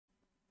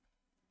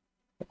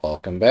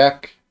Welcome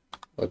back.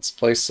 Let's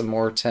play some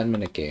more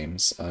 10-minute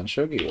games on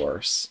Shogi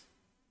Wars.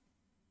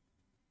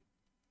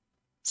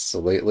 So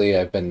lately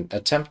I've been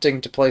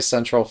attempting to play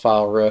Central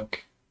File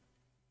Rook.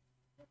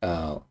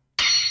 Uh,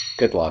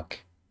 good luck.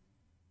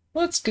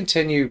 Let's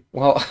continue.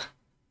 Well,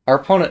 our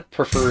opponent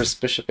prefers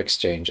Bishop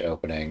Exchange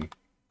opening.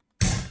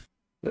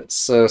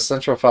 So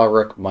Central File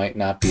Rook might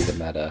not be the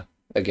meta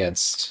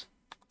against...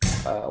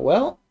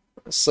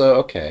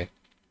 okay.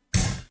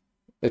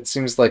 It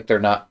seems like they're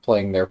not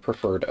playing their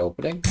preferred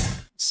opening.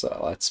 So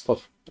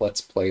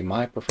let's play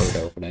my preferred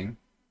opening,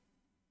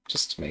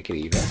 just to make it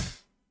even.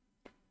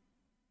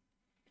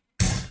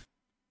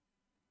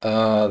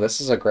 This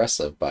is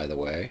aggressive, by the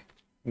way,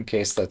 in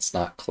case that's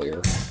not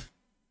clear.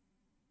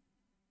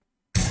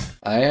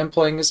 I am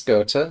playing as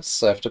Gota,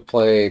 so I have to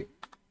play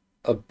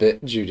a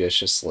bit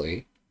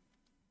judiciously.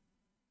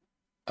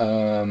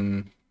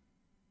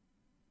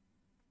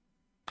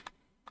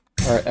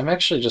 Alright, I'm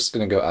actually just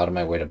going to go out of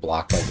my way to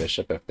block my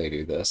bishop if they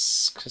do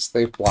this, because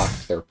they've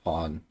blocked their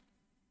pawn.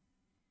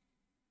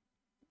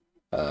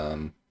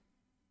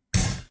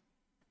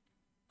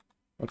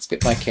 Let's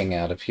get my king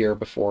out of here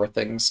before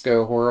things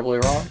go horribly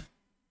wrong.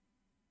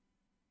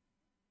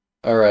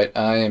 Alright,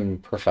 I am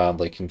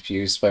profoundly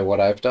confused by what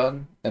I've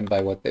done and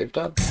by what they've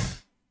done.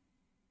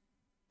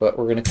 But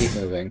we're going to keep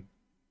moving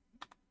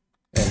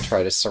and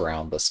try to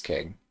surround this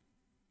king.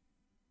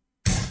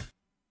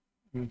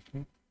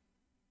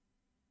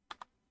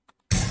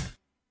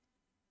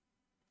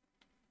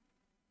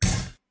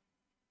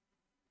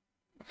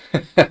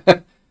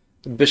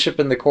 Bishop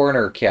in the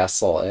corner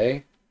castle,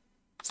 eh?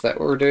 Is that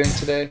what we're doing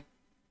today?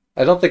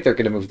 I don't think they're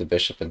going to move the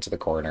bishop into the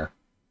corner.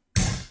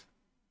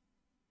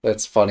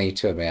 That's funny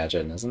to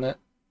imagine, isn't it?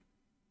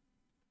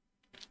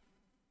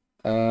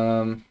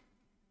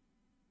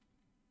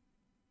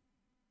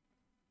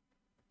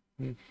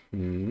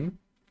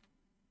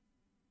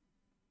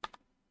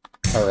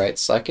 Alright,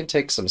 so I can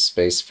take some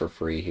space for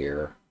free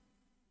here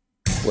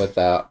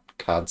without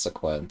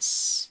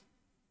consequence.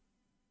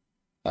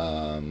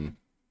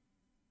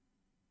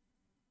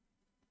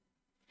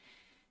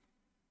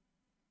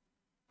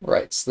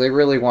 Right, so they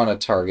really want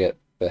to target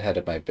the head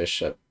of my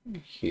bishop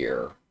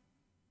here.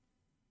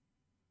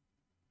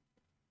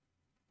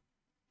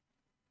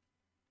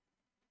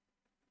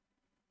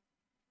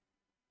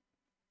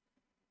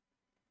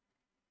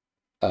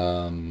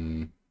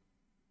 I'm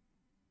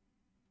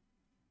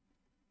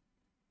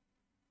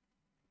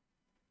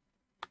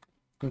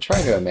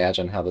trying to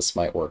imagine how this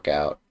might work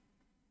out.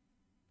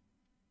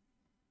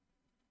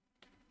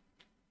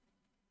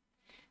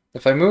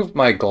 If I move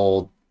my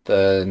gold,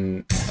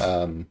 then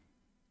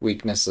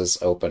weaknesses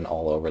open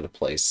all over the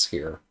place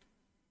here.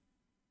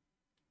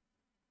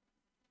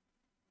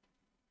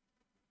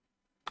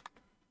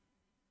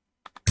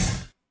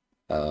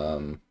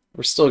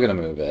 We're still going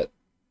to move it.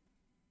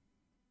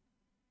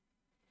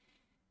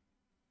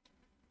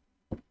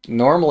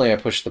 Normally I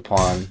push the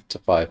pawn to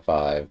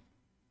 5-5,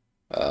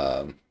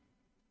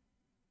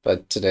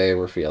 but today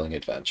we're feeling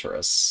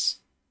adventurous.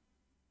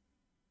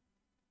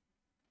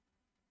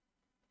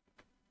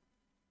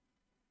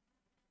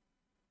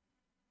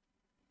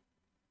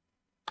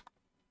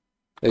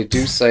 They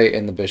do say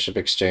in the bishop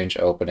exchange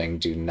opening,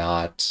 do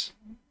not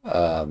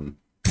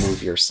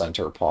move your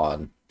center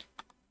pawn.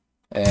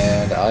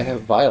 And I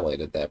have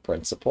violated that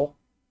principle.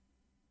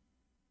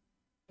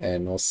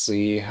 And we'll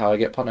see how I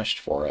get punished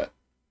for it.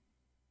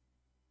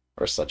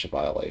 Or such a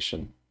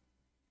violation.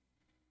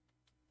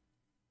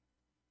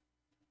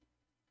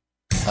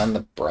 On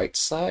the bright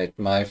side,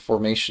 my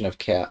formation of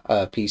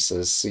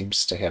pieces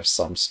seems to have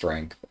some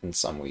strength and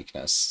some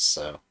weakness,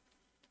 so...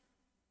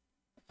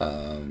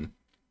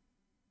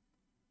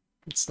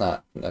 it's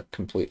not a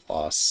complete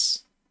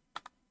loss.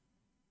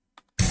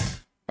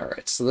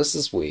 Alright, so this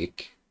is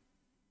weak.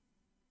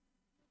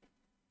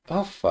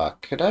 Oh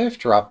fuck, could I have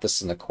dropped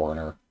this in the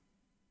corner?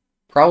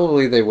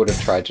 Probably they would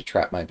have tried to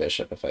trap my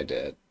bishop if I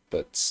did,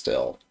 but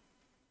still.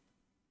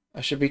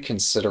 I should be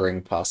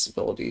considering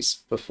possibilities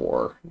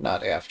before,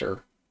 not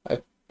after,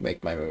 I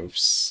make my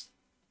moves.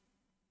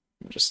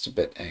 I'm just a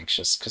bit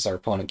anxious because our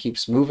opponent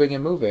keeps moving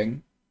and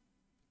moving,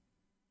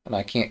 and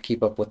I can't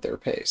keep up with their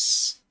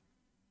pace.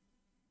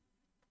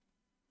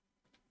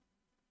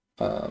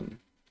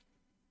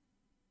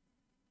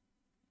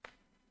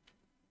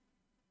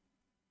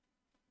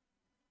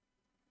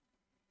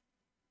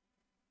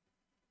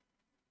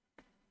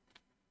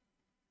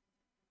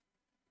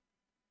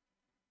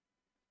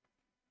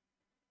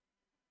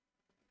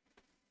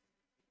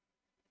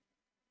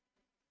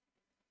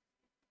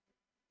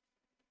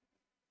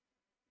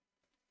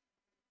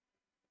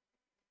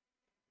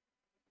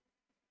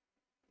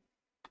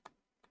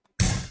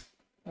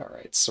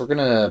 Alright, so we're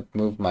gonna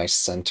move my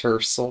center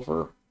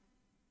silver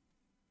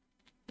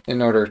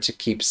in order to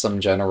keep some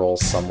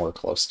generals somewhere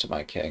close to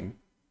my king.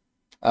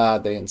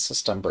 They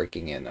insist on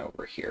breaking in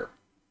over here.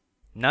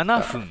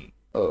 7分。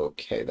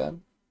Okay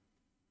then.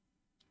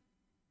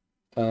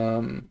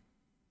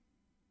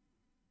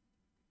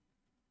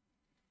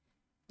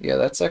 Yeah,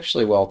 that's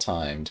actually well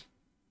timed.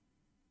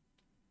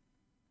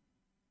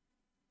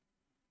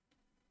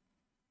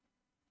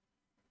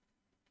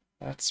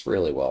 That's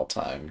really well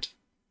timed.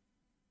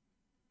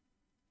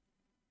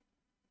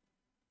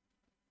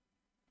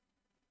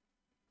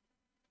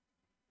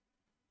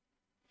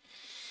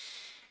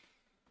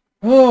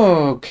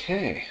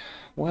 Okay.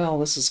 Well,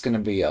 this is going to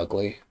be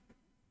ugly.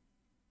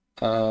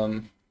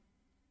 Um,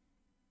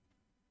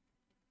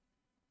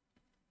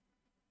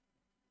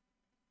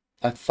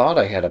 I thought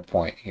I had a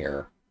point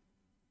here.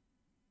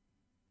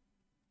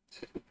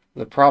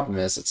 The problem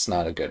is it's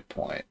not a good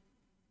point.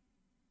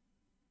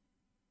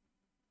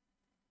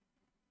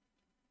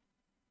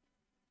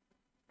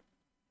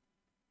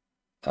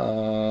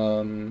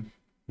 Um,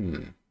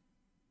 hmm.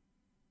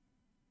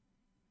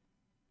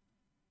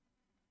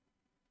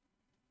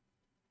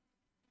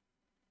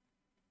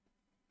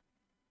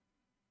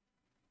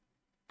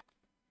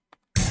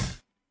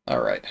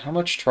 Alright, how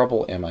much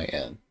trouble am I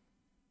in?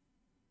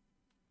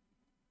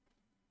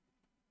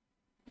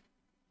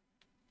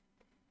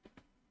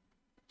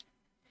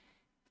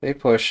 They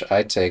push,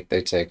 I take,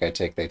 they take, I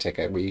take, they take.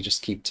 We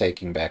just keep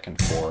taking back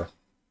and forth.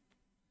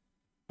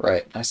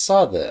 Right, I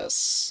saw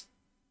this.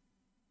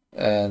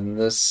 And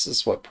this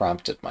is what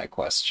prompted my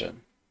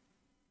question.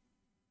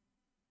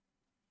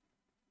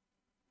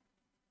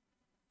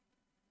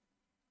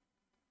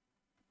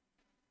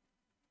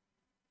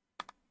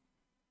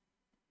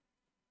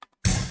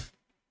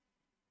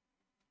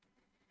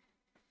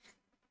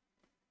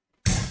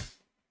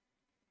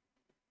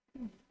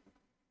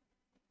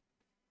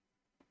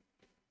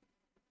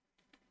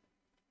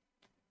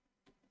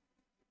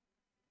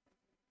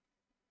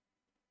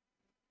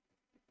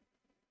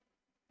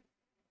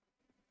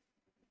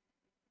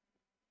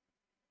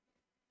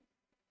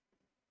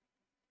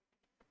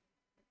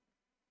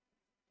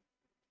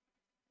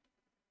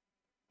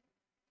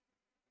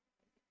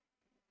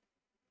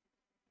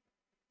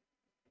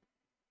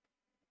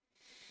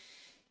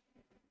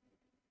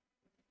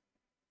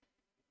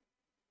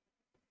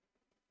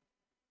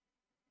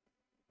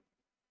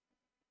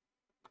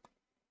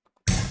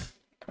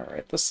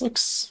 Alright, this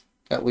looks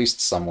at least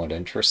somewhat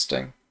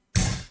interesting.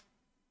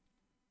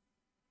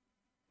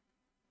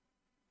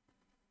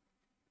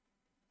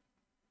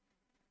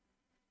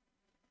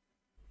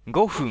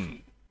 5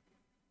分。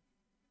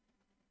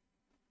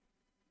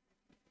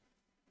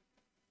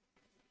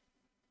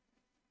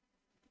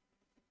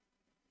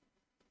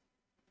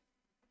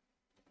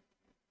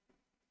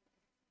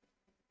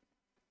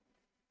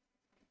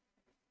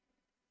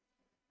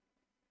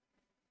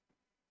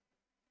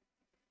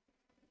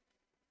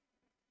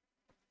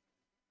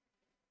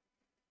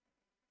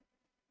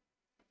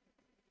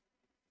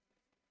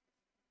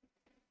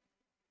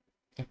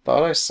I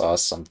thought I saw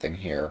something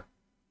here.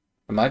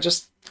 Am I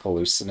just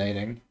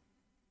hallucinating?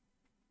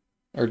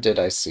 Or did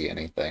I see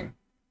anything?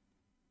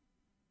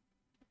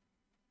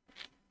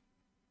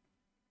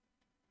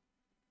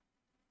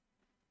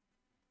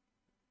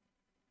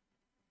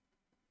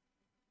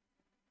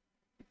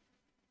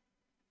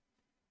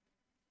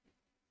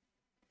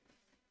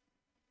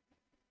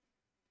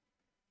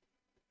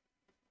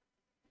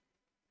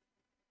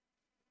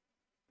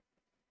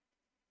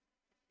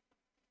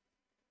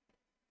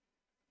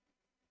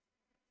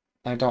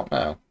 I don't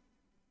know.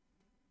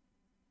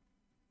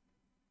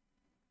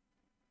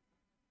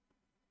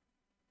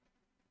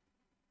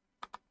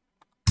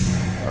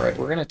 Alright,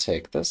 we're gonna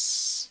take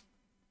this.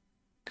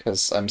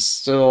 Because I'm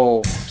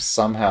still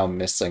somehow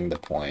missing the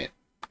point.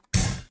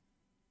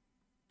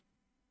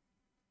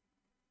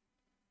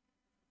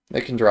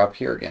 They can drop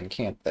here again,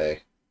 can't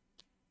they?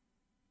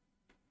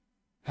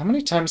 How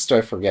many times do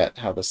I forget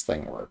how this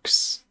thing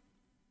works?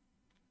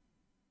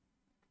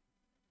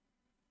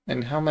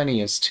 And how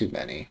many is too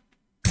many?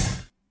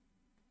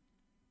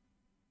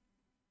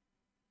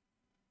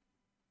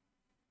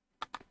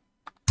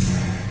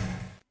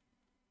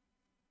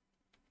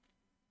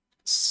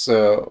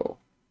 So,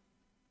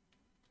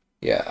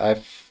 yeah,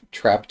 I've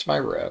trapped my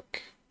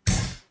rook.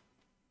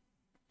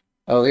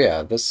 Oh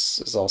yeah, this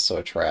is also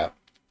a trap.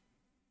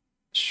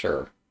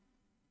 Sure.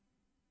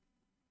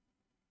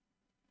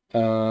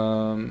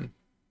 Um,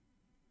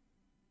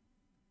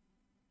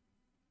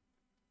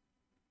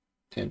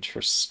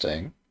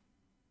 Interesting.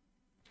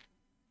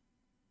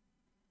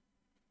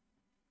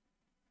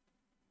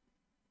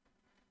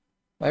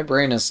 My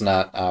brain is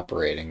not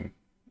operating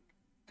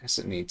as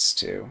it needs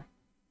to.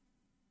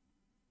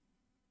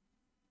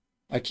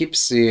 I keep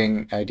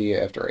seeing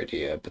idea after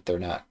idea, but they're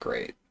not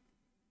great.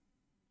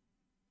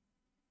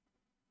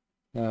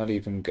 Not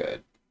even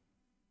good.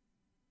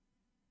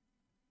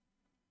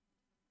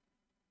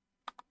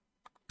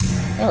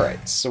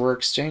 Alright, so we're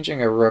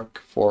exchanging a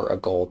rook for a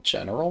gold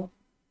general,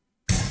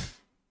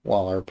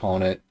 while our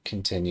opponent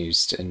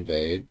continues to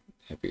invade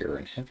heavier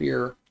and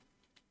heavier.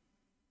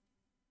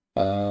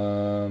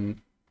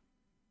 Um,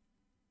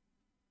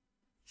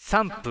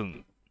 3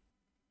分。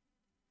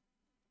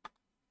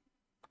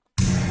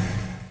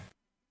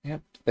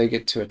yep, they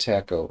get to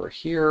attack over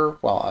here,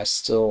 while I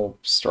still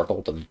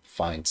struggle to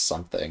find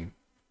something.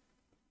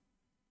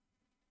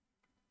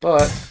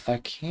 But I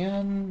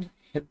can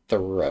hit the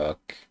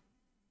rook.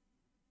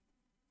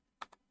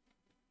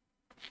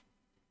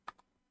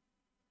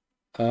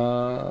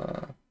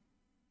 Uh,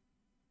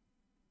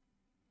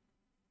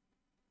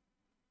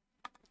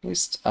 At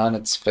least on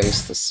its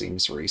face, this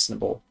seems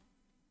reasonable.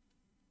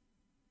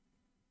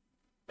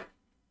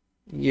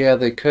 Yeah,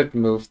 they could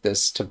move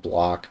this to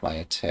block my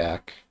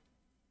attack.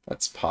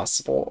 That's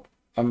possible.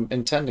 I'm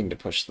intending to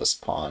push this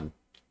pawn.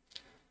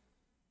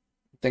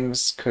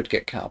 Things could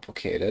get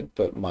complicated,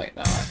 but might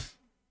not.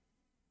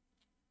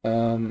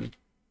 Um...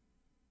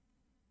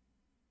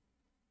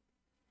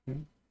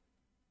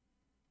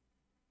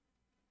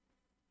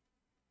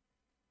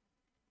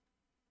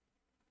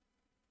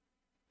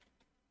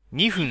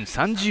 2分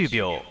30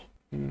秒。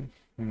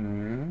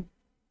Hmm.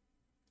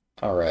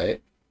 All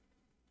right.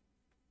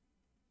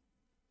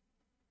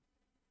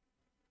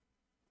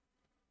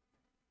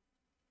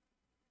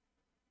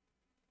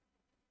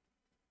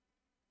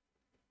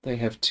 They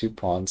have 2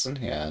 pawns in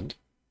hand.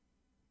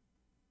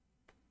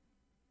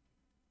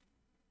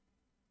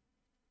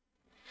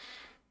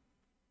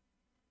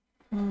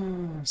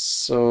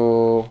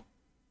 So...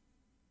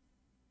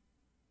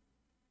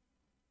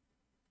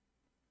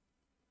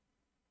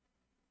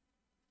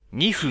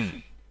 2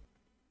分。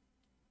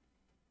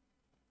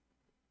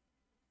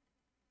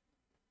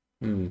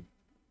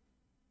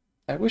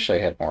I wish I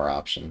had more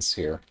options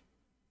here.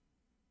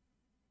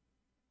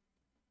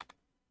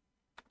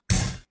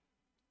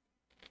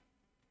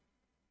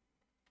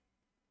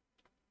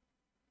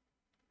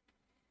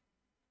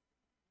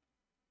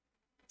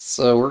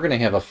 So we're going to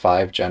have a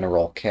 5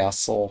 general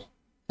castle,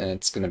 and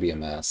it's going to be a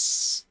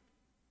mess.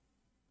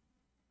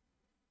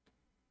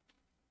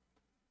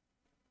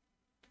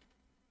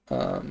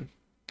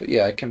 But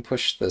yeah, I can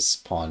push this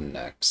pawn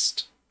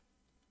next.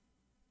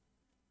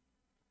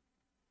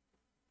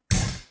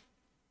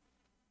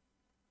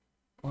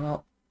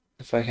 Well,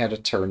 if I had a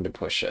turn to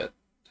push it,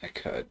 I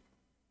could.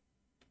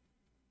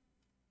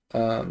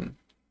 Um,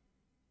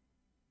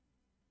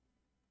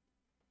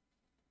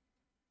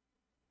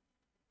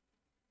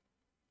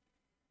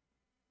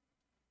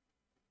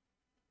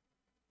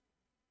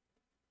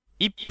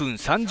 1分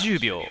30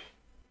秒。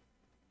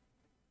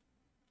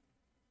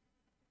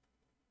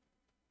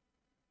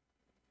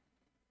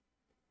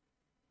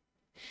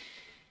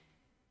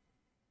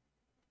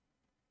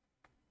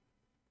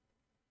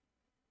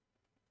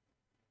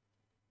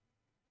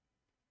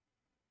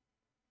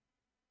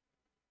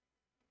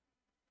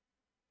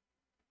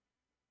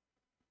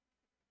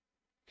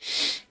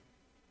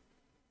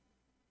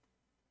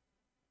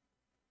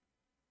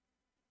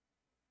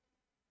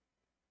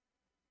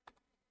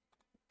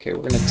okay,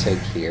 we're going to take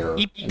here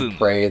 1 and 分。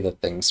pray that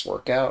things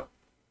work out.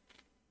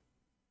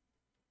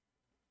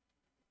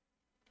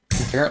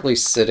 Apparently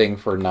sitting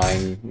for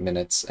 9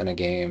 minutes in a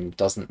game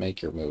doesn't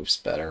make your moves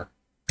better.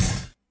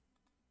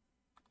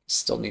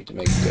 Still need to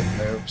make good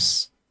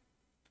moves.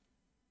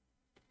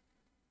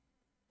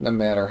 No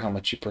matter how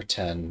much you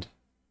pretend,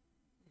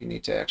 you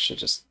need to actually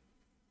just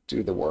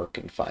do the work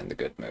and find the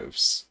good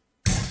moves.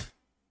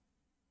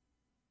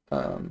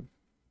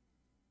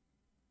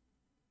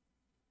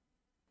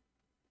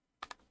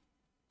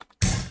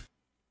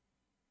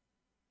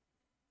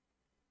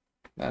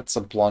 That's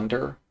a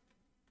blunder.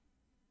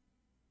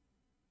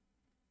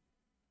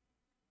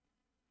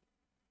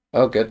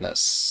 Oh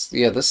goodness.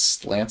 Yeah,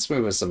 this lance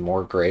move is a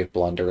more grave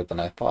blunder than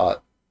I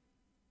thought.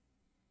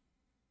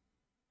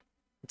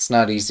 It's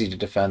not easy to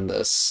defend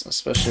this,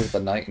 especially with the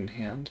knight in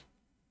hand.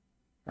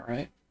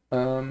 Alright.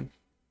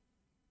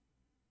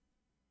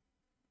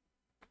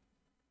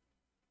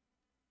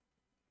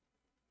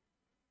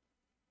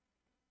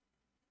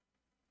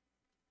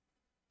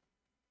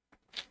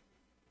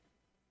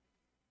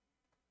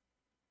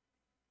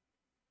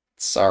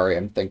 Sorry,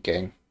 I'm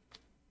thinking.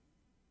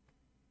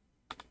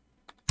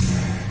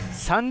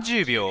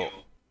 30秒。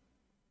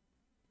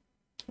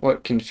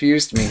What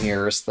confused me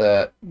here is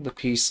that the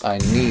piece I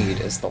need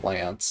is the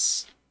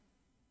lance.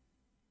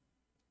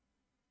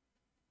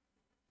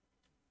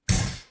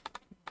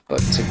 But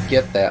to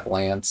get that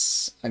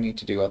lance, I need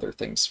to do other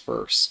things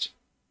first.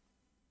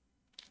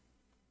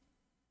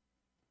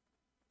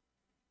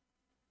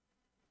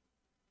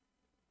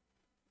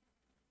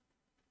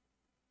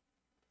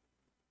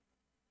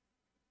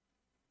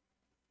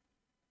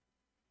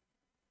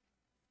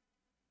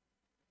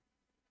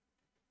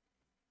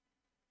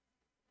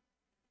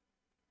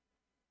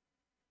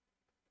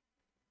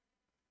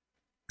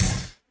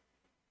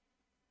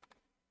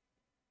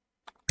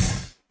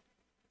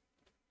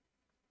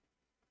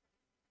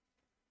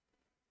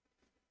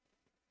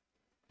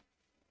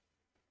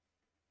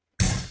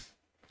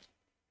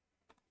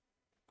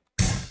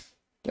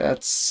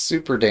 That's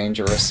super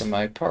dangerous on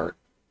my part.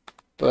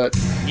 But,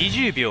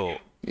 20秒。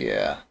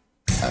yeah,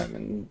 I'm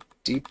in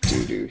deep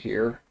doo-doo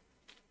here.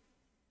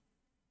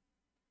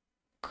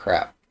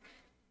 Crap.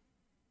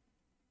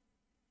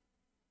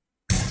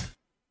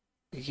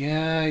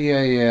 Yeah,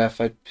 if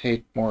I'd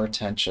paid more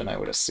attention, I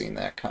would have seen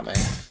that coming.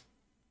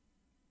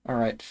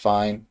 Alright,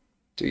 fine.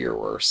 Do your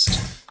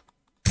worst.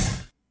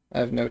 I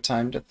have no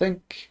time to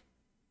think.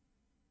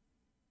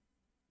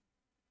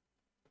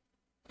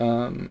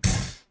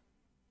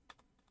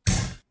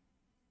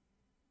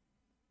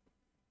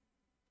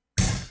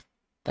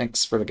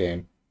 Thanks for the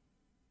game.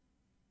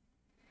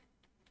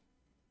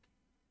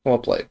 Well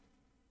played.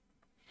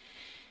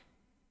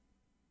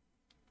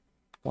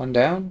 One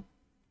down,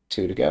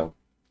 two to go.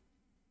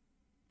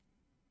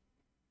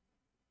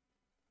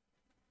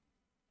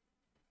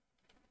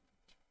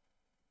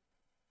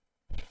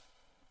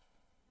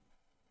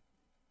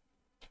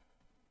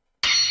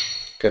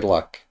 Good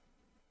luck.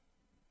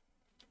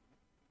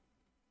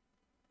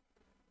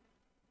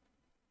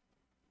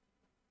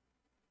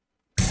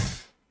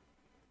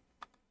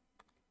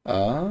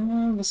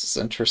 This is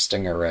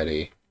interesting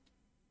already.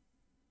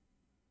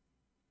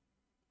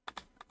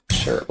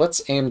 Sure,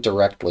 let's aim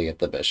directly at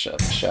the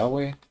bishop, shall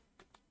we?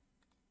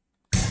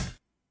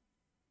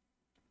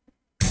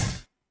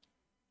 Let's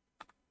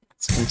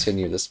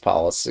continue this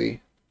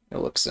policy. It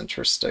looks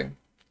interesting.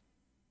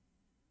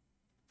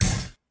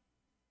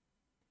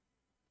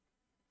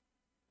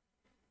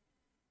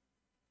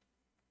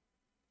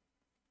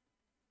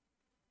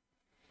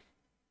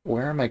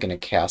 Where am I going to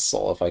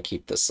castle if I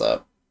keep this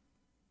up?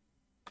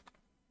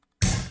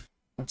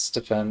 Let's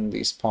defend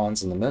these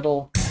pawns in the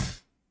middle.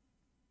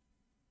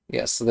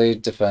 Yes, they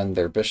defend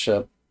their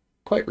bishop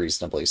quite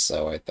reasonably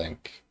so, I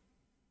think.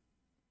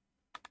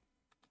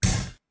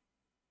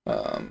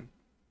 I'll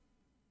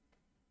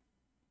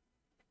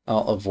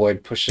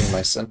avoid pushing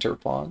my center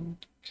pawn,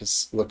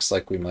 because it looks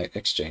like we might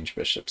exchange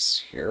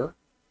bishops here.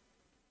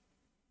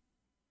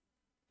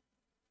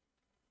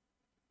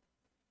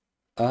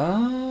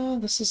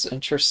 This is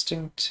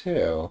interesting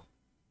too.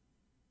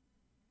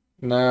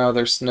 No,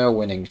 there's no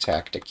winning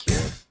tactic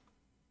here.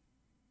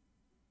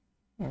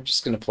 We're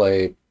just going to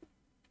play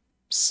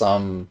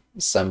some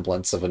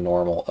semblance of a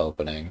normal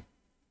opening.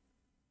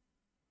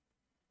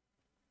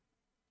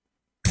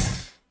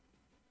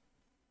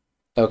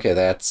 Okay,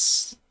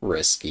 that's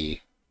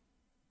risky.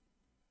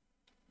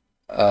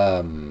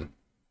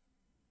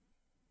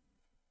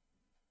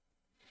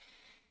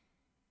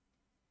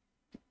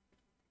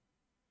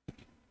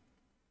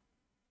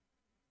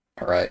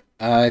 Alright,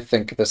 I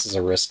think this is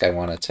a risk I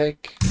want to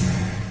take.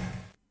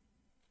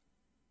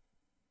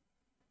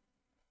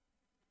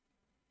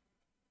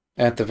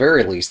 At the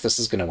very least, this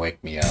is going to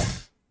wake me up.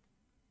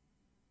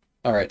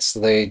 Alright, so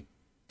they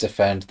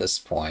defend this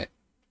point,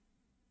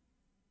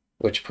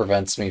 which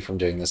prevents me from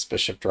doing this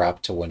bishop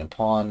drop to win a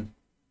pawn.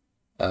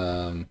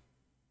 I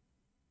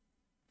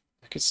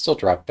could still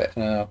drop back.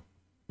 No,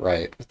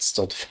 right, it's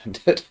still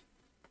defended.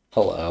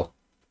 Hello.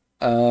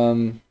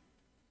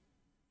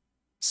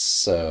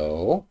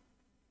 So...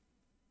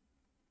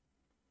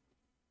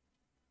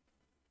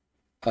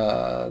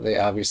 they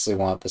obviously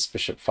want this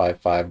bishop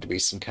 5-5 to be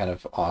some kind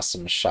of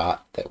awesome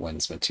shot that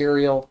wins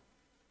material.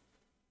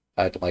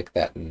 I'd like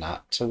that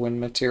not to win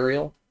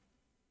material.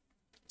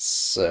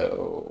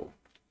 So,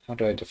 how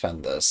do I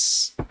defend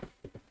this? I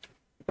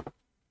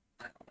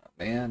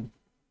don't know, man.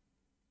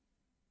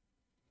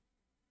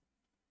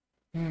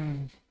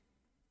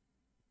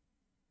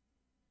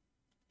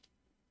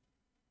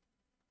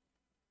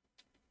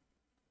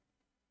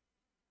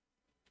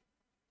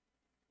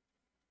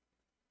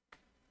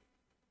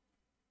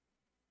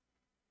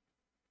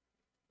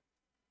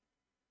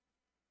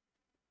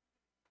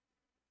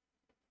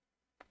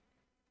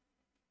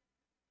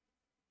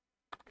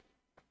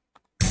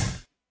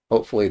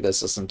 Hopefully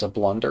this isn't a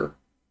blunder.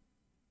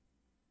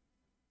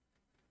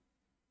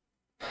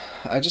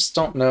 I just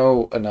don't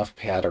know enough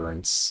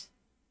patterns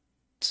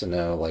to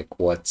know, like,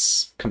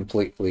 what's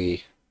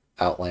completely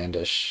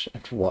outlandish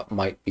and what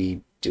might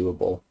be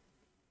doable.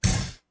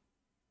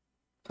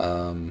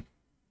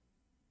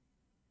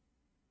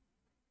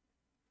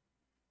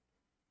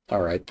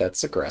 Alright,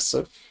 that's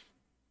aggressive.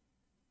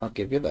 I'll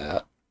give you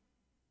that.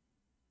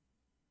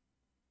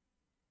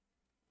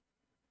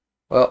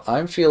 Well,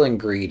 I'm feeling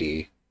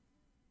greedy.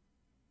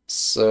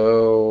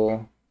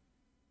 So...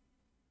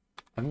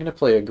 I'm gonna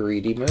play a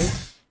greedy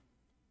move.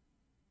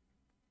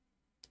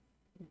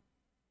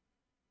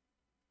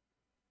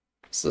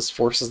 So this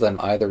forces them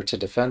either to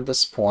defend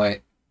this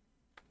point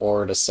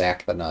or to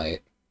sack the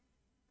knight.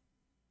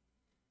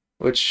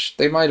 Which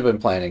they might have been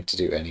planning to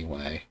do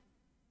anyway.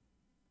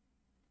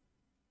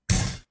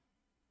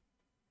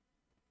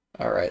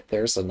 Alright,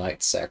 there's a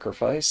knight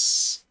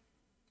sacrifice,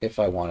 if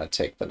I want to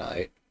take the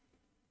knight.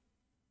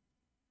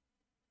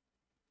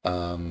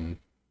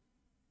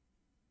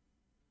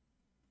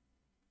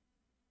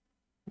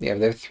 Yeah,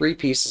 there are 3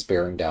 pieces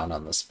bearing down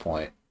on this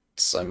point,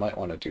 so I might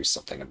want to do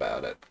something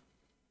about it.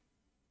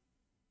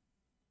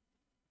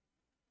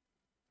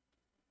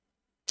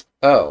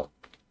 Oh.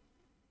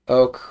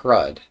 Oh,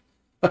 crud.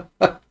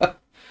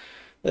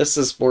 This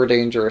is more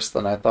dangerous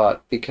than I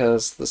thought,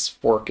 because this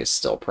fork is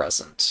still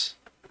present.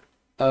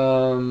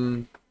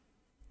 7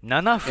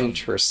分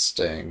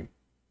Interesting.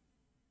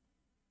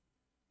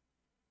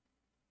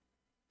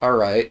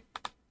 Alright.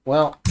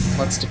 Well,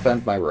 let's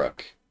defend my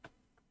rook.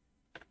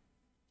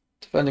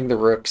 Defending the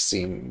rook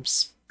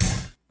seems,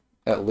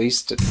 at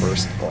least at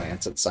first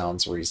glance, it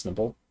sounds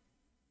reasonable.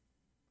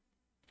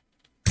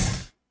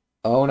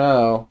 Oh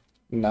no,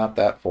 not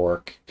that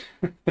fork.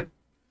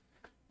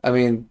 I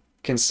mean,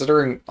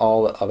 considering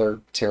all the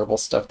other terrible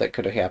stuff that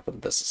could have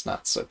happened, this is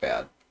not so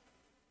bad.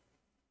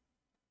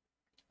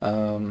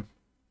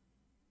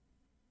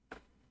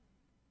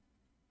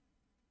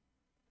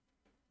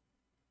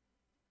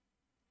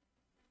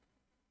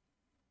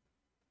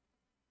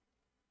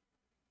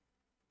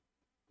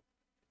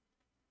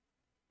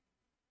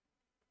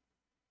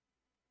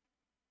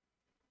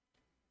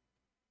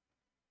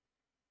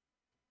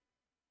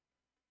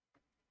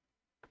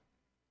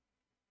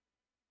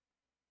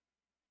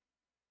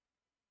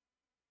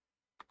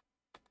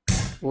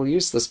 We'll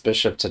use this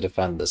bishop to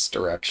defend this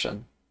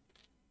direction.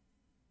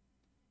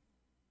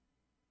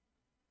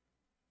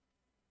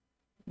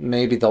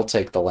 Maybe they'll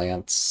take the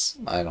lance.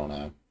 I don't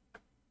know.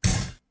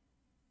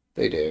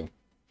 They do.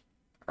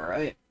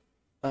 Alright.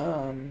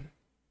 Hmm.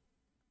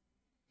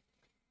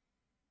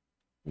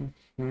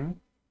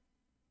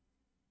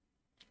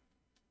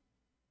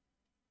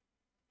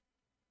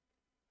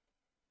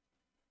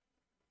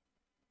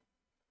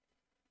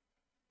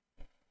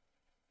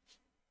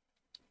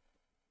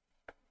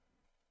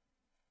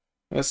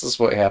 This is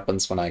what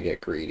happens when I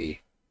get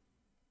greedy.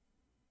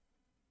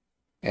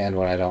 And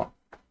when I don't,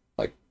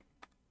 like,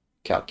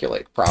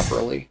 calculate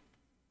properly.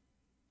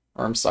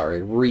 Or I'm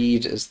sorry,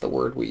 read is the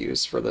word we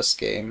use for this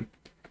game.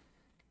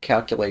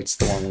 Calculate's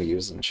the one we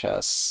use in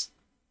chess.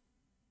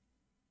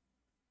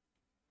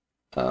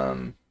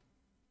 Alright,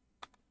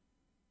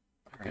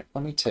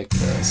 let me take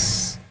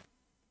this.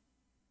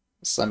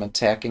 So I'm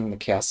attacking the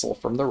castle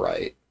from the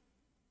right.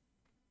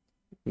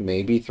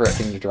 Maybe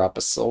threatening to drop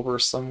a silver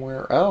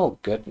somewhere. Oh,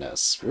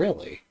 goodness,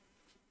 really?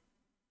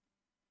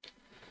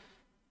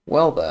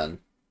 Well then.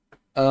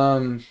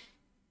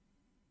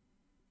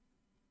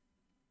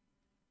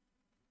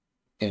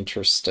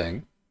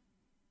 Interesting.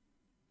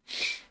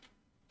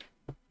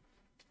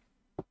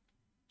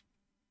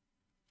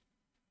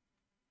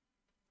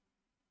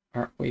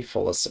 Aren't we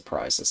full of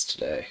surprises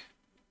today?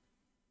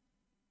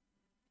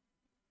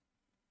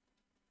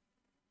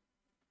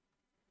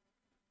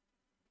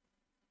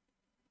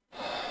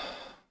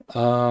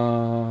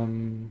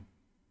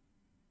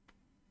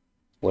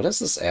 What does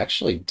this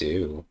actually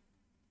do,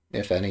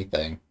 if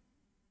anything?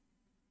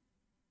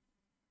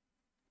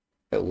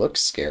 It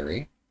looks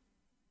scary.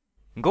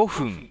 5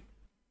分。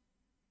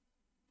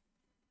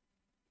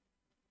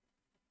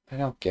I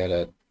don't get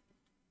it.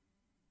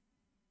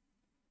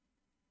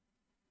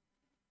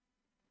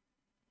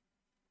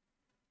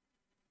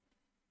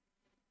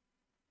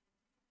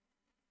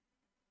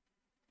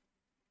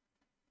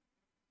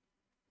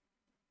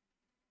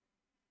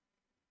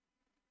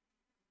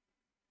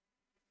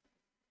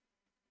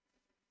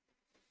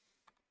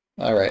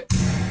 Alright,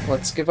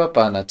 let's give up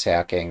on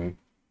attacking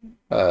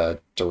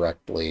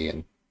directly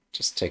and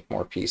just take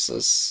more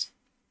pieces.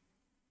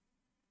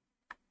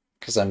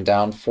 Because I'm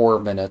down 4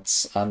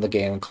 minutes on the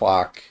game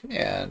clock,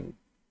 and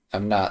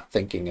I'm not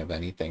thinking of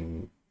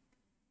anything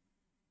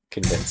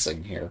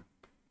convincing here.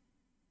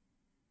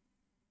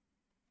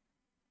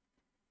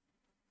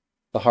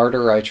 The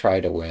harder I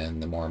try to win,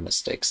 the more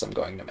mistakes I'm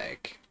going to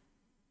make.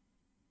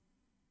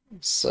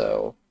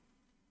 So...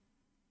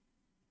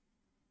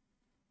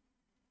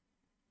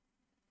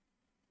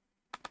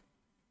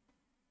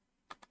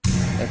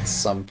 at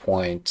some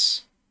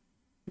point,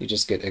 you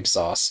just get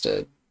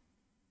exhausted.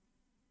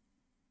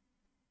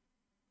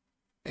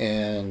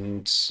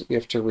 And you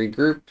have to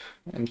regroup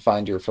and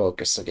find your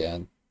focus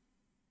again.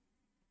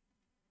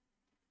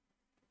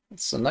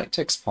 So knight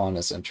takes pawn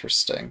is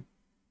interesting.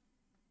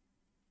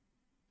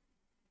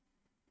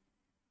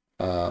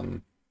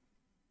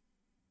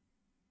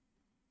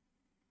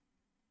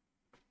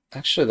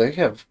 Actually, they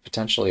have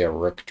potentially a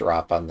rook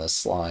drop on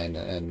this line,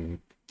 and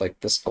like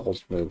this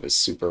gold move is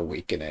super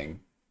weakening.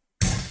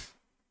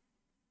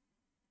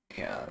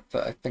 Yeah,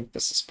 I think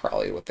this is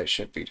probably what they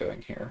should be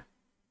doing here.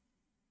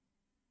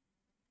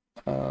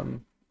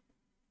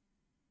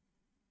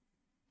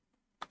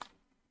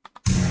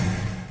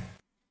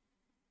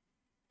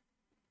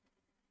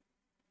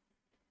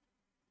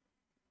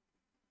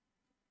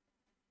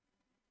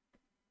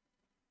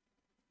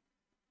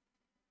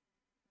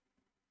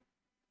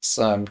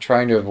 So I'm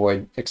trying to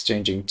avoid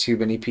exchanging too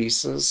many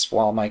pieces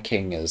while my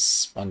king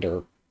is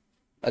under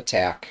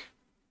attack.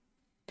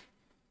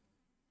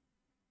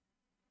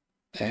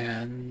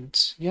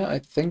 And yeah, I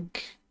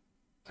think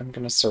I'm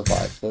gonna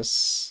survive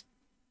this.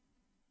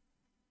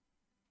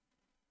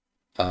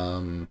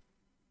 I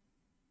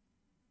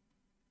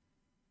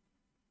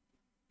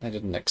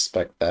didn't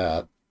expect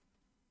that.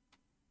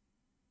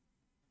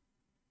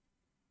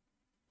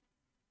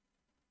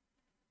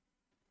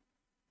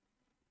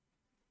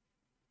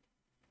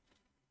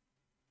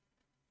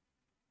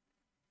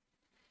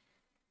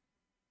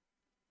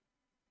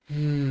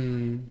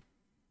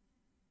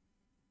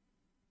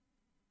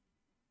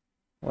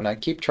 When I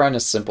keep trying to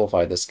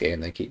simplify this game,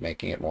 they keep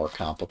making it more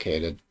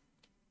complicated.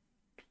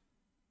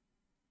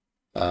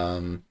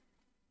 Well,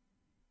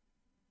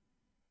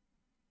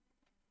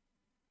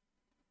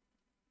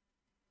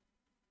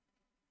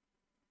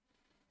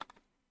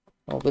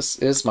 this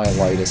is my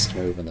lightest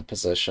move in the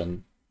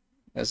position,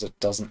 as it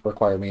doesn't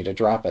require me to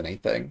drop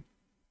anything.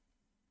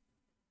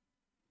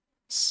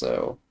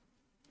 So...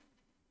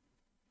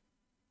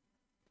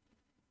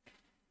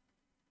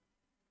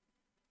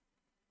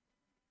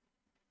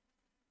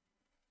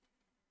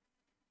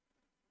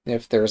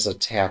 if there's a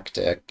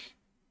tactic,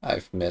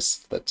 I've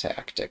missed the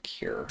tactic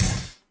here.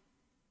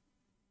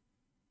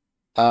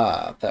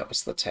 Ah, that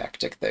was the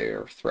tactic they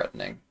were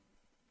threatening.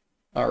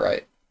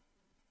 Alright.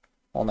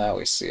 Well, now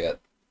we see it.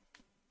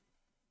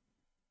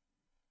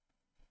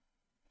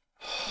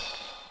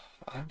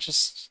 I'm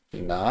just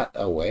not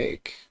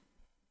awake.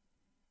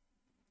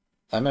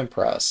 I'm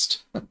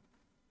impressed.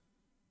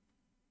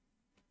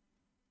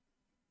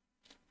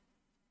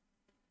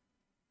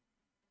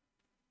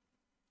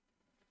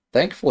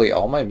 Thankfully,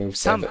 all my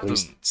moves have 3 at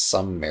least 分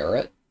some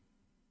merit,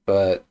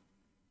 but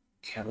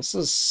yeah, this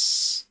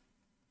is...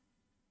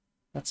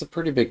 That's a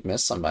pretty big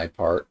miss on my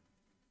part.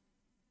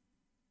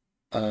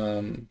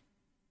 Um,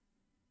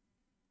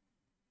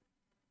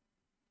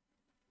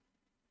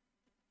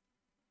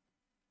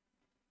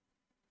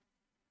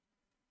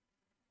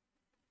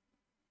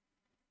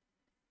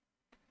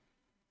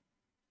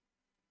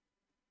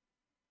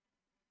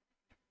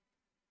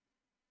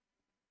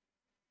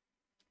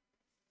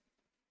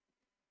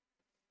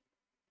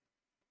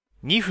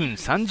 2分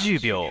30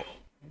秒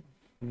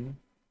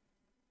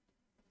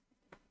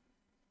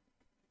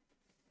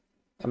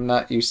I'm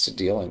not used to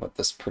dealing with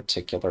this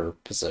particular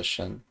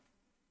position,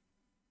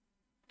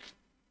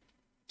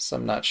 so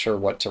I'm not sure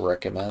what to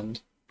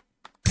recommend.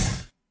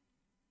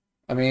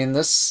 I mean,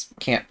 this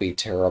can't be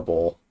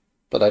terrible,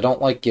 but I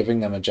don't like giving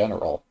them a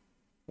general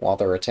while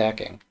they're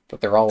attacking, but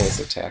they're always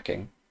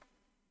attacking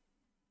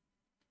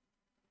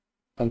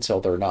until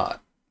they're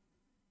not.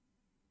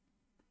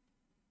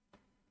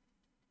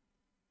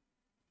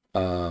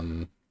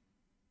 Um,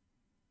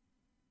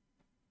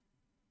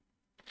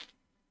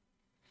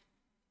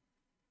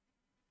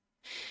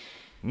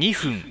 2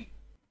分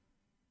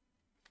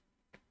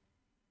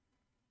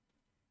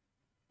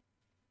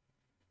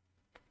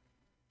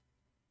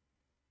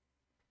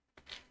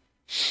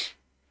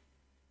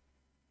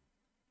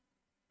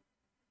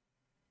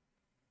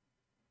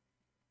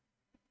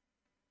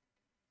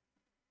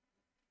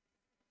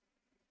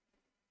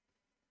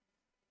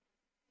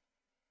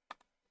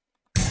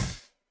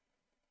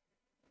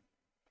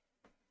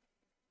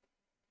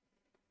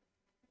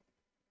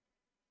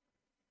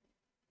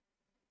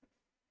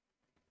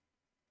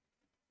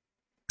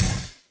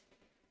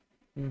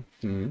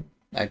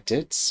I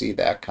did see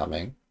that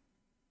coming.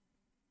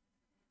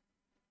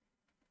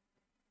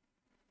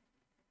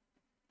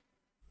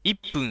 1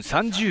分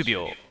30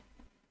秒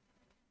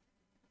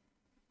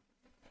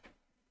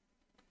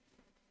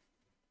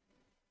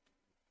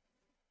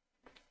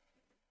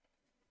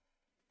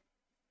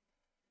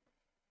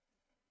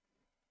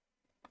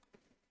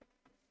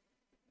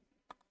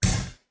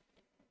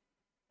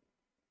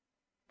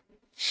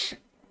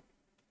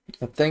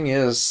The thing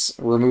is,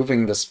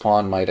 removing this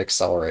pawn might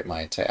accelerate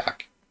my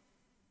attack.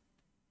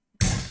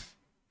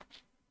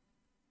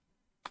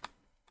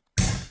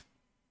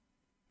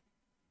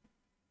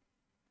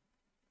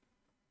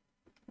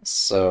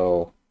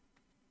 So,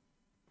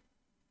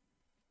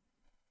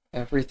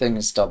 everything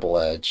is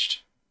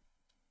double-edged.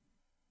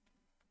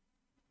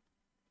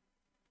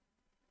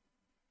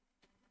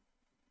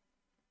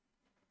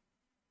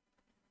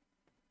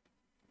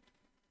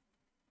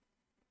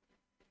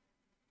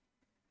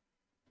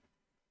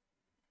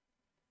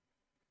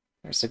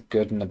 There's a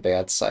good and a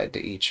bad side to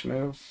each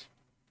move.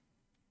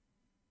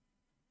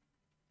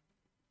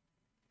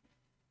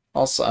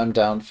 Also, I'm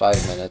down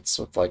 5 minutes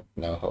with, like,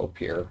 no hope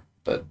here,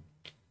 but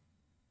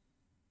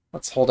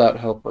let's hold out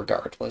hope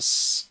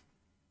regardless.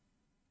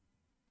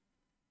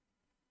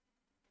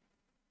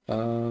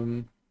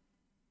 Let's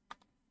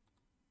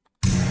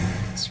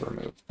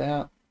remove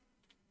that.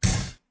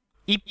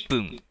 1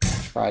分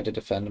Try to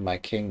defend my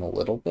king a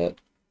little bit.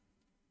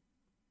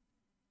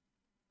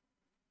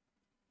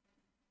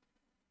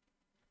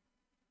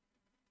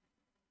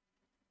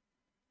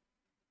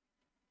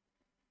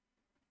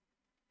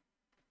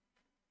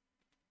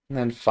 And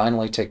then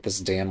finally take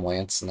this damn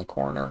lance in the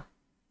corner.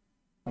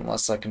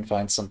 Unless I can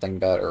find something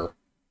better.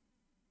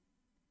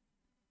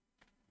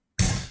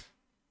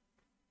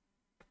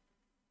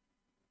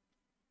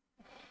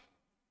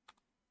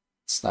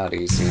 It's not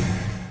easy.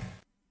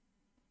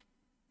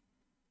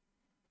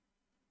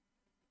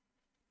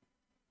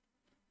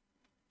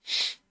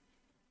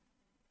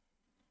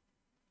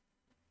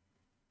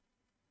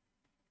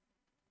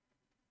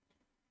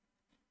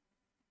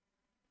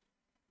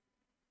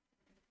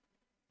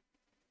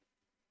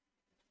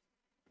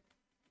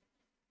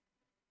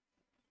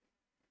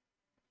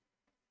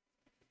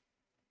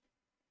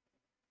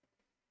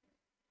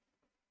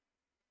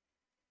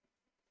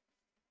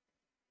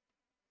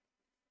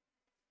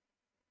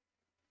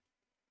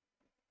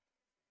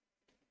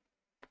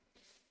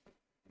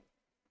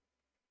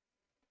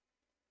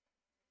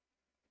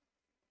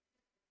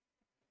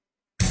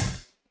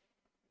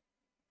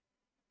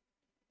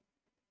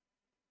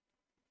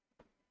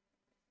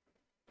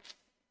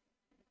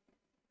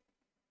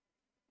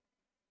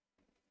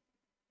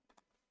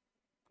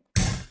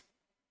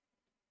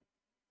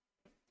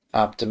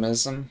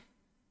 Optimism.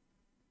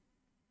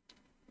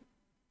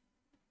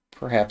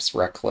 Perhaps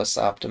reckless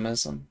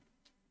optimism.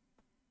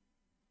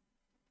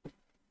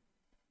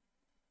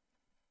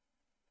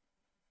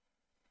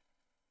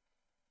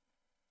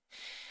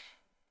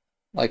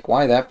 Like,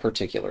 why that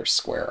particular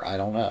square? I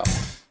don't know.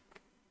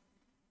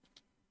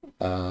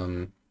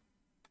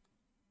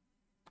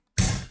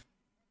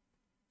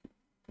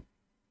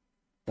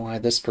 Why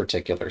this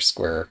particular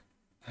square?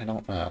 I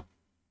don't know.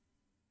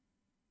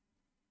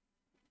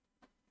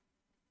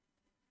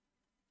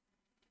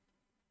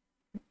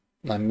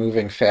 I'm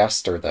moving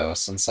faster, though,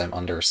 since I'm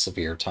under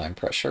severe time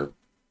pressure.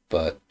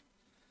 But,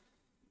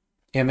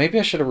 yeah, maybe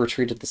I should have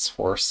retreated this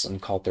horse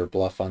and called their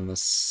bluff on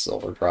this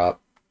silver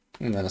drop.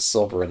 And then a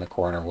silver in the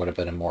corner would have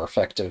been a more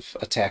effective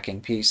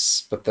attacking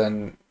piece, but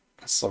then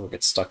a silver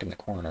gets stuck in the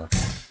corner.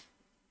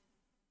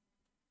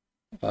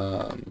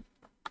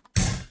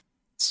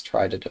 Let's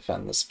try to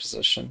defend this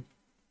position.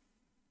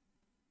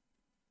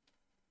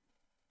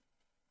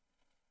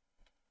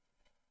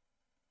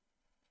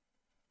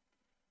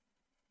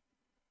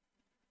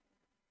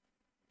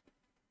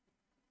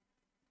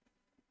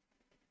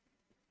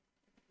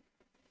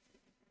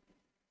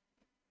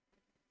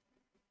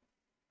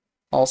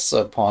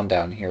 Also, pawn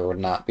down here would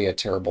not be a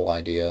terrible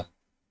idea,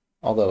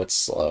 although it's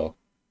slow.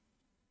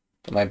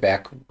 But my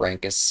back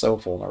rank is so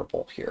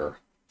vulnerable here.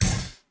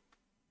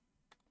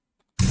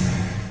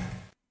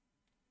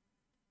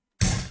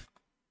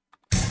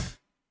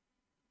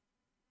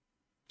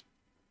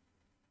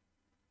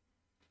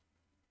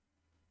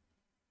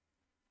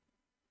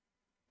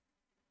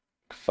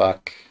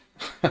 Fuck.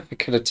 I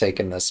could have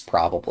taken this,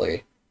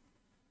 probably.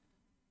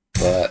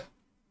 But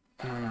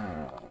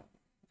I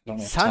don't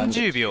have time to,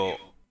 30秒。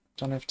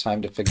don't have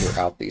time to figure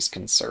out these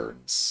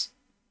concerns.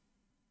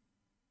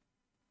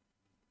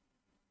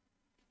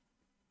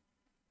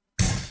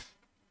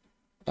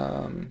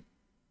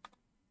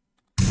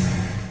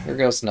 Here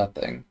goes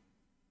nothing.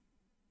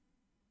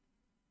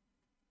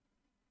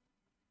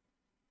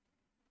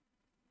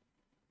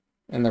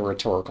 In the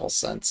rhetorical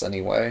sense,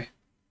 anyway.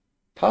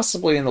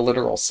 Possibly in the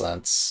literal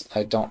sense.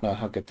 I don't know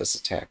how good this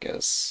attack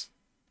is.20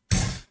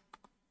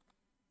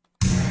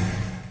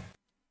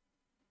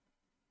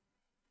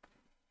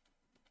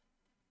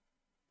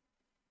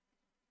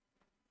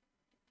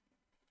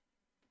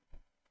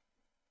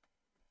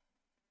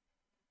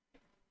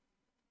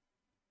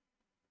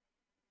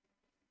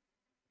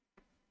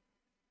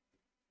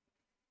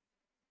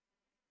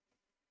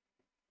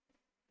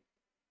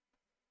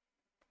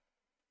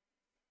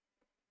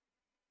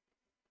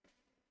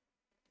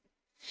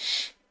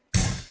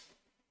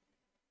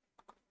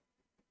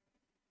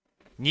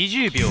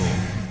秒。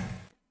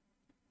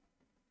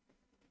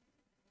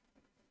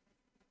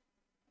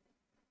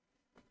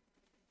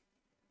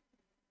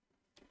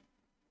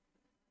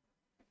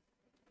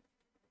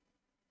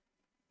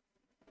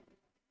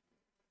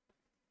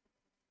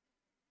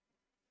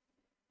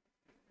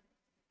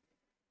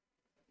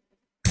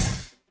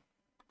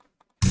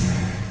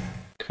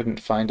Couldn't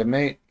find a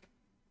mate.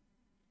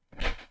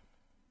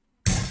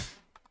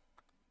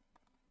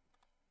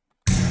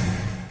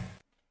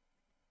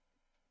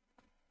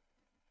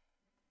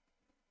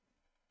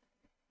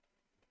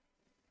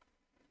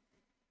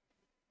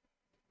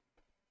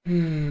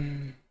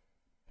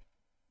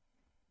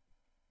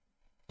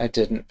 I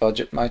didn't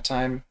budget my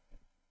time.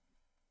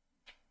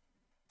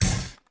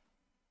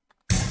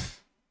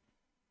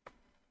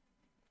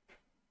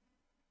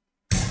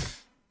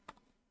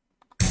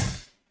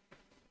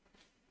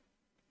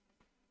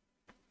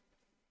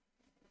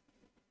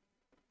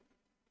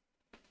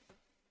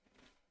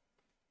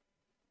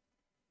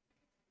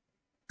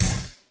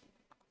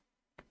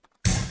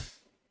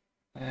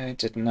 I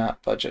did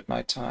not budget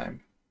my time.10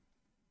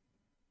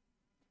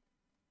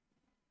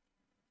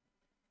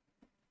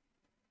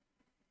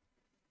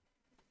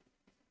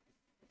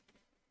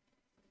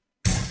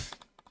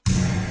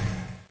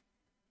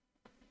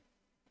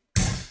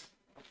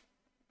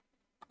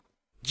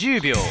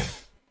秒。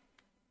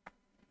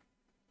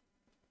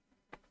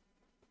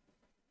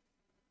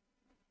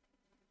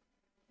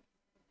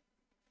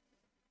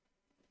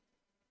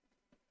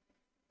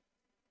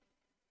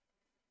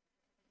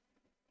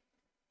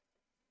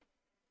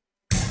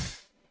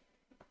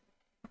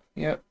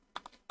Yep.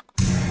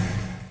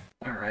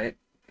 Alright.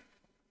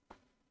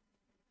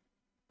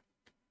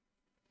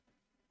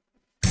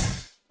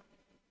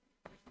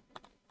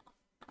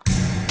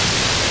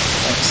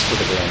 Thanks for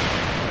the game.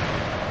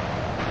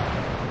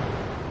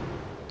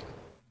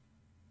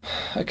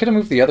 I could have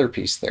moved the other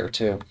piece there,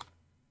 too.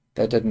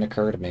 That didn't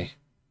occur to me.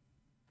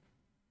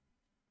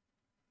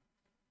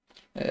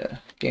 Yeah,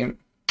 game.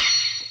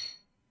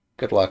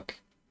 Good luck.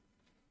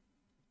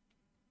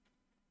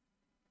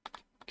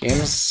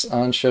 Games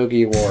on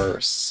Shogi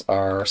Wars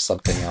are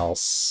something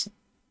else.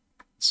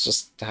 It's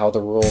just how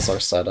the rules are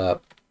set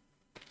up.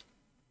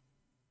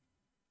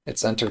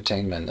 It's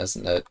entertainment,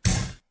 isn't it?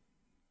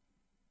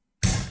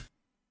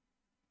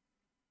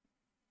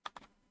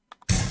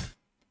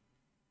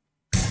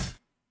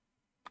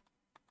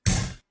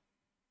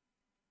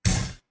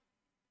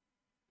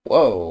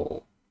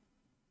 Whoa.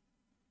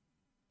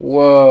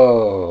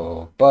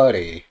 Whoa,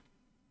 buddy.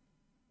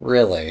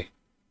 Really?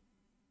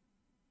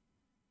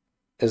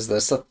 Is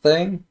this a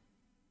thing?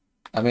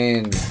 I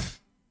mean,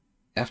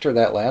 after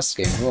that last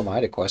game, who am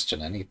I to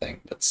question anything?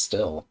 But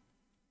still.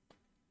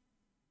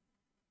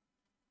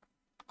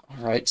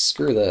 Alright,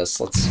 screw this.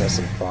 Let's have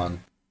some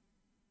fun.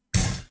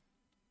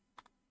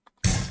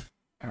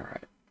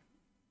 Alright.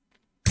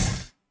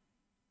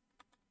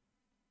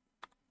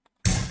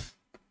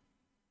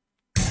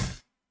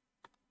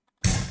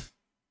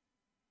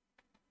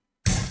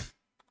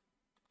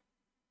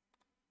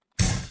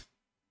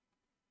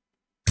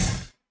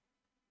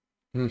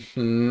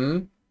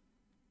 Mm-hmm.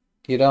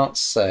 You don't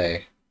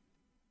say.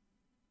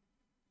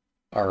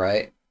 All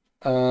right.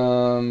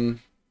 Um,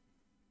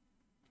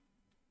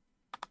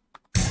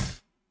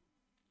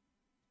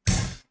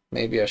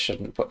 maybe I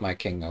shouldn't put my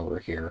king over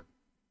here.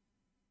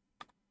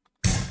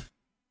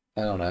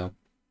 I don't know.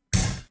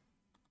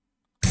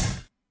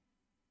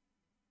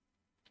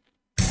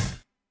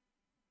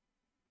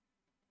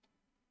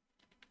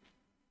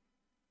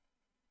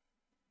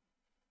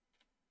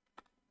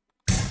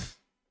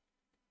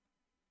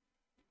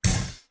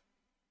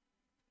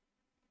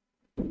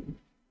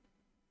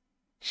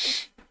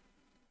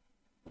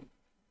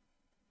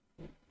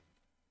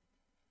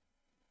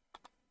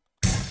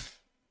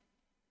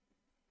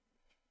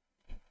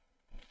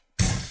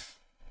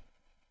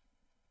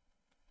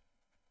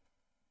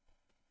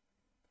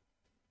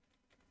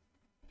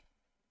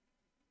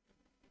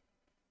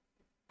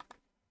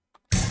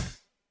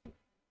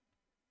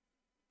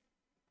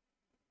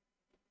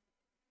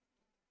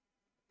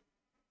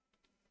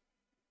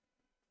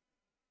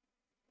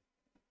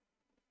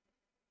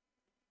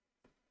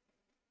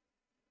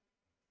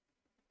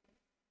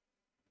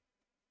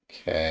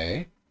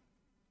 Okay.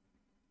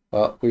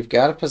 Well, we've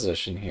got a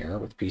position here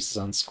with pieces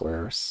on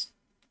squares.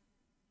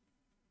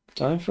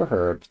 Time for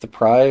her. But the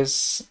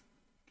prize...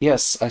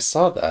 Yes, I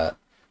saw that.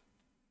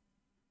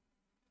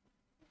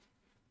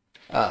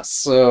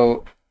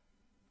 So,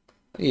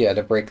 yeah,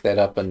 to break that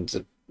up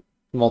into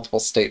multiple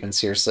statements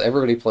here. So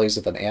everybody plays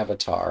with an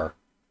avatar.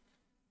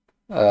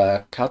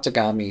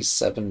 Katagami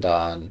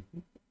Sevendan,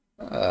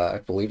 I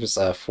believe is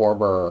a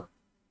former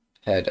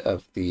head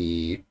of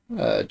the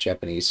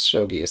Japanese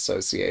Shogi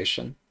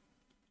Association.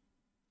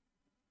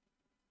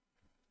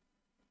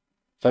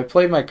 If I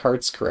play my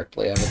cards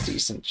correctly, I have a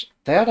decent...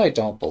 That I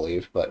don't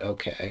believe, but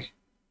okay.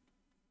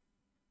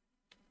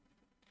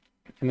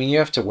 I mean, you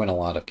have to win a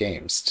lot of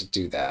games to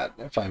do that,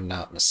 if I'm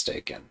not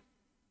mistaken.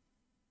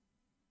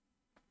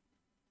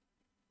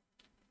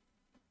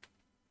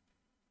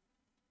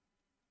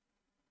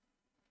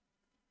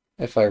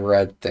 If I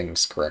read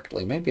things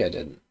correctly. Maybe I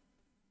didn't.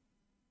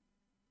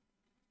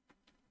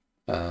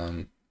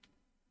 Um,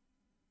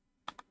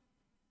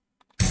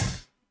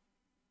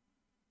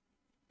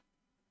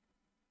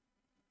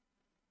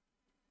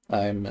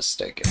 I'm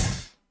mistaken.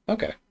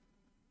 Okay.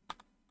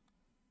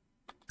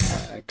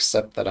 I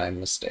accept that I'm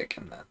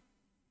mistaken then.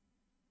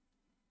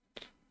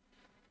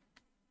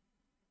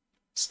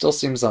 Still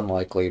seems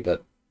unlikely,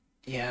 but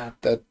yeah,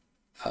 that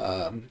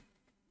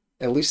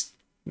at least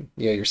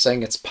yeah, you're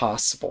saying it's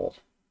possible.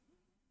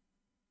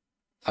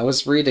 I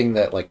was reading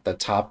that like the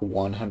top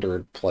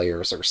 100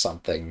 players or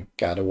something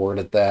got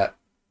awarded that,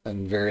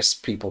 and various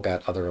people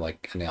got other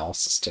like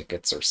analysis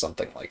tickets or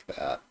something like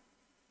that.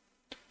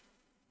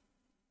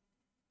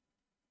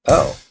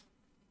 Oh,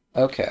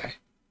 okay.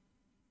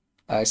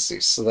 I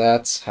see. So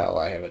that's how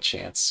I have a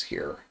chance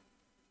here.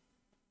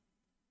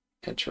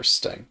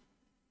 Interesting.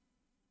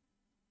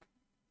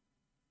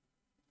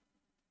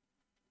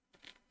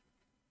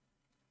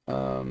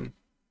 Um,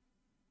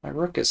 my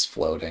rook is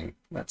floating.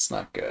 That's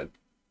not good.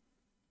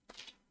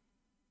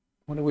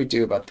 What do we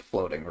do about the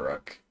floating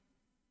rook?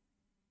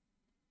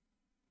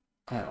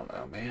 I don't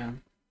know,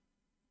 man.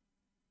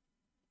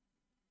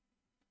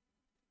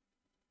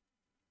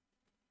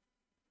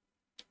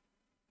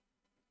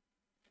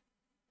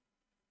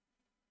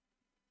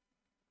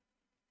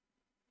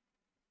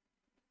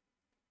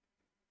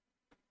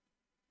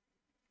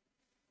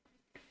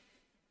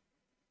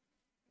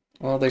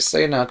 Well, they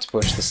say not to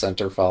push the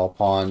center file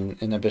pawn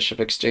in a bishop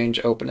exchange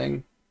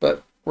opening,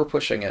 but we're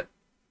pushing it.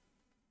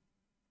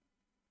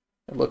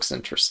 It looks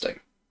interesting.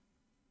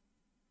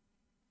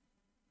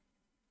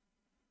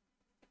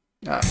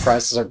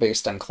 Prizes are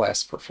based on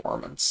class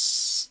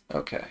performance.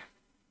 Okay.7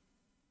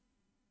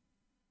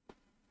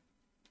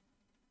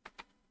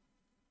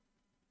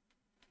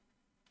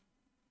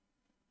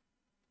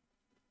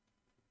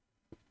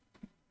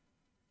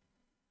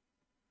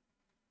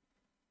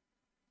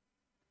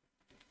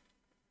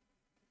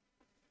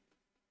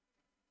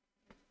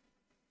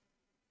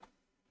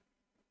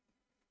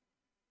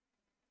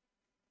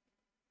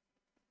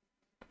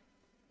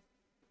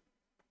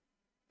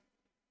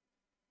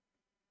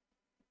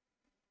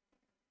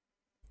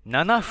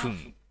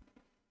分、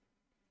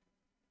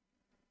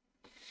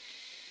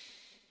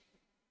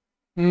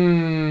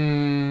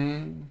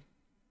Hmm.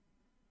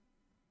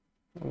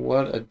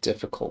 What a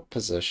difficult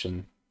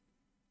position.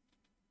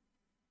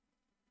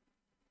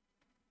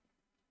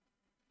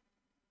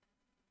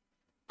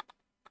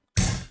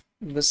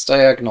 This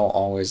diagonal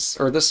always,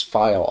 or this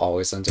file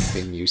always ends up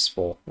being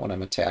useful when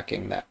I'm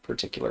attacking that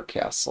particular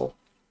castle.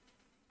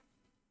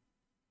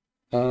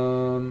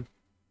 Um,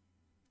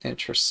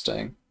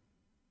 Interesting.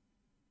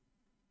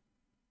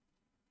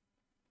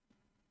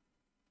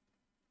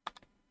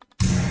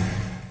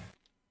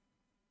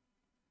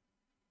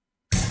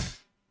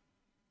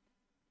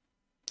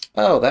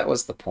 Oh, that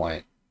was the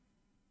point.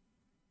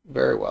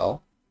 Very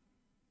well.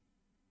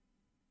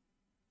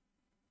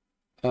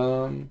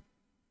 Um,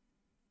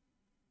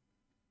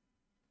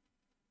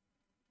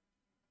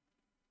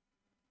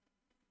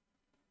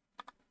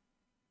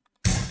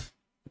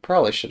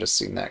 Probably should have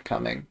seen that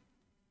coming.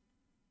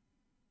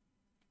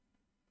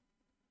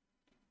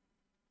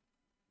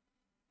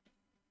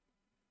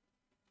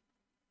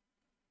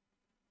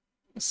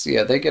 So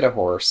yeah, they get a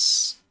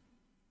horse.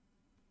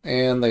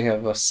 And they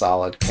have a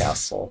solid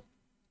castle.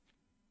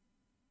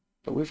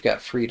 But we've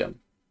got freedom.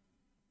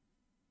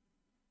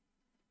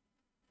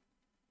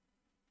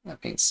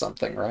 That means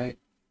something, right?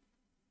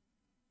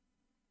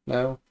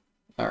 No?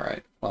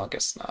 Alright, well, I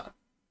guess not.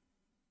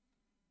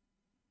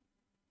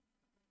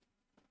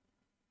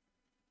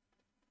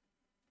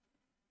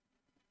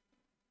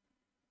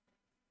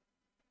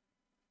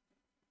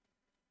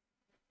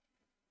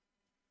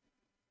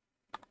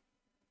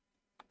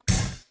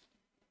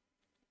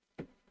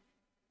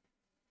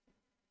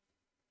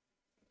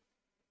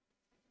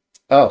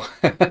 Oh,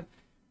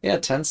 yeah,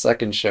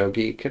 10-second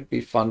shogi. Could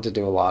be fun to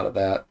do a lot of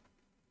that.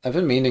 I've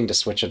been meaning to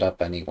switch it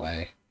up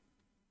anyway.5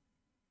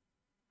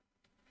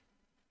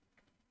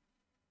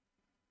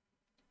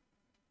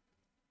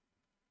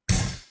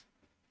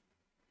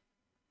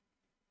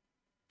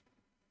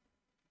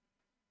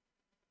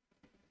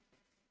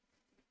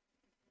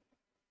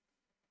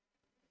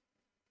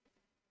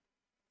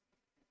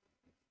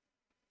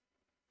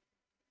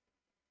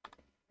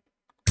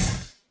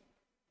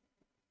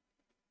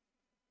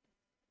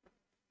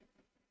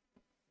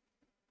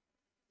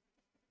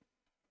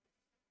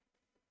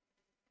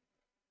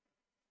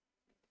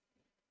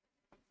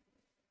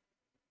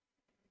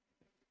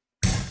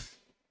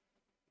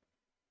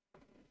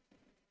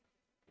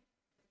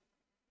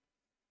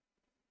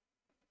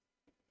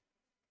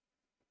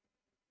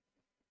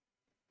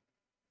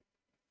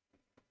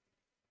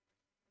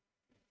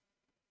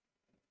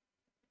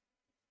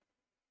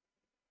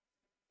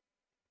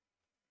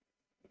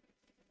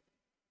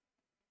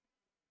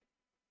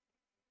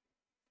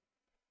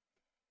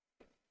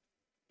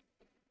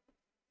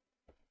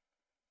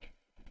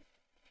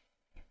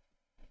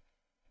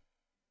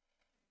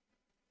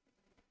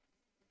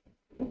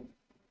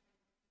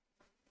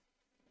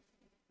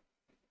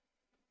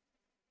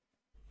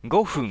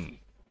分。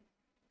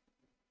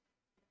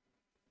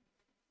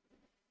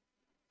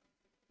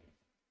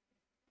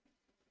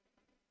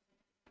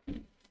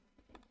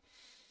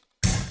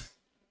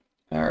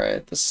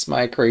Alright, this is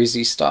my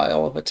crazy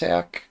style of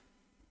attack.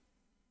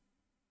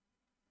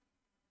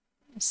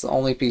 It's the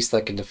only piece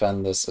that can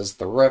defend this is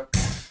the rook,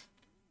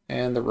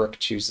 and the rook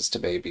chooses to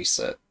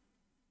babysit.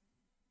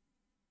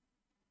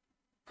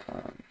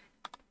 Um,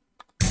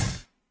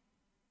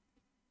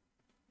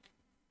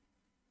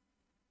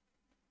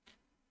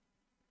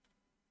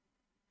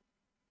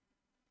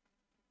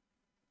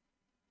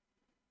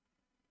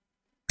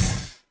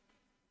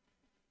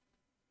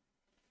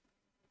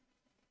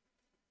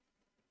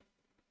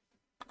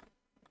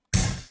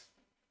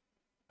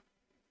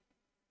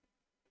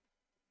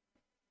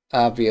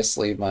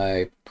 Obviously,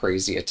 my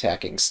crazy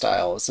attacking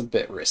style is a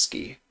bit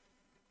risky,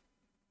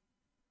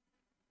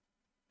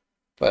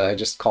 but I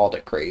just called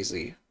it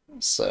crazy,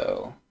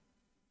 so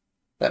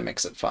that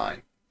makes it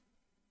fine.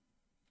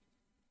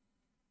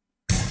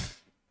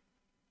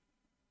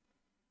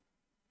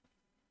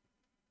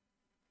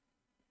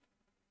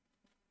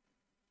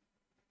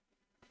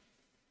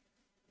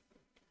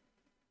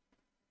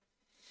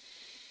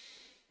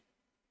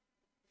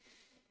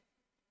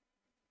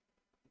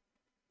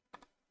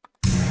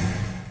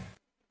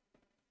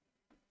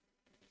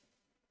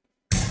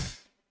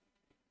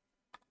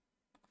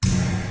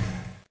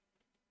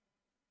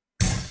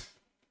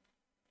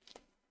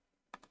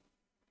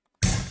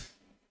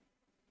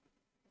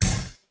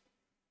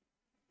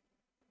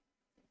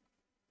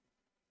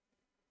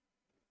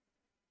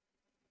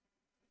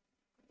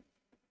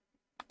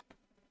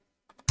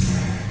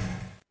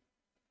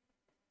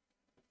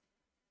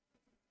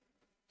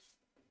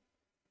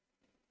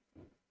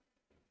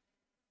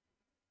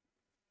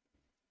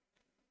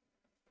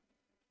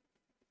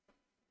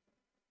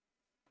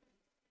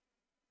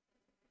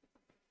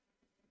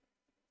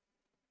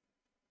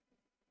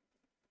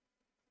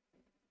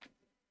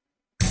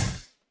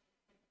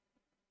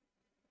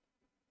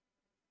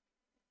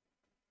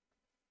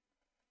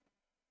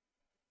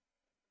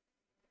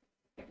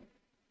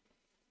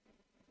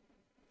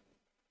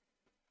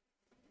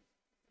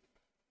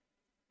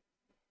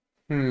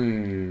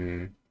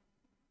 Hmm.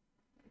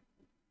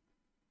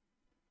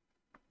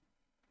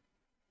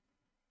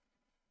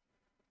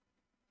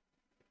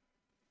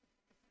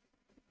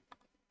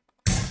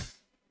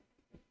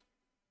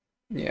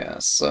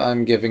 Yes,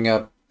 I'm giving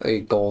up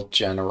a gold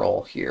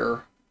general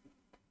here.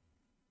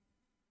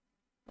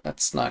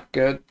 That's not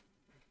good.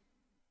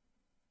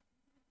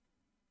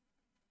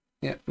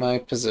 Yep, my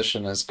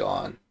position is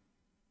gone.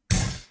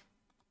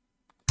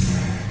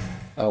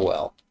 Oh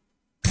well.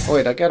 Oh,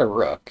 wait, I got a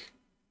rook.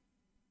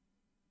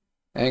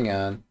 Hang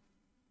on.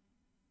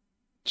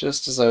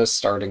 Just as I was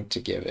starting to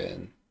give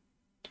in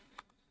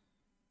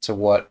to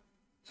what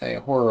a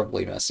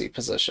horribly messy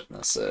position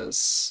this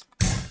is,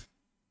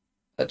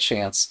 a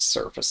chance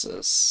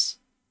surfaces.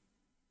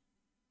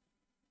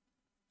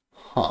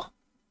 Huh.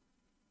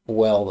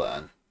 Well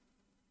then.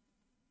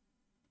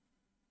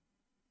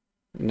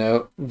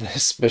 No,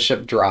 this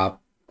bishop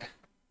drop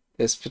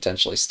is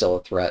potentially still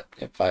a threat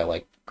if I,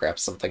 like, grab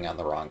something on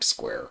the wrong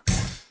square.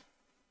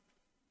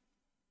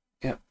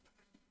 Yep.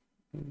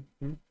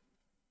 Mm-hmm.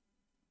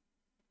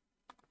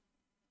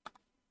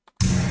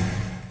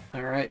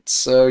 Alright,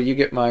 so you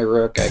get my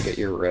rook, I get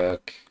your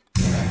rook.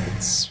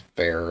 It's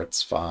fair,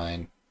 it's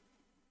fine.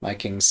 My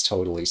king's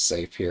totally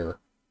safe here.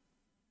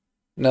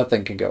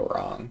 Nothing can go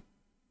wrong.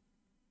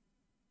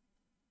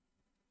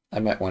 I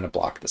might want to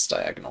block this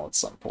diagonal at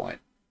some point.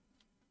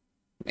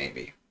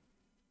 Maybe.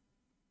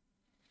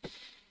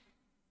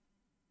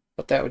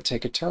 But that would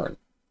take a turn.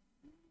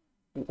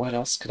 What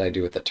else could I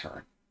do with a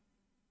turn?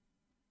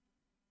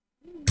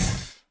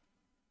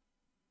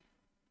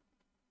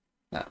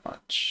 Not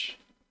much.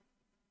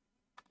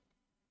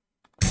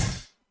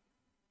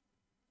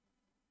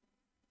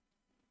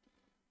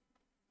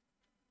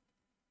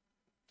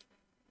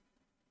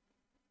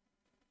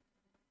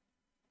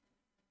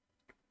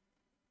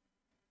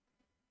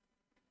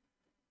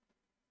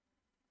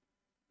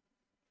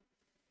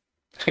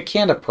 I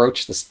can't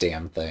approach this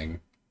damn thing.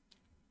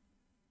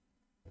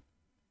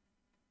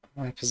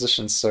 My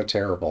position's so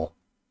terrible.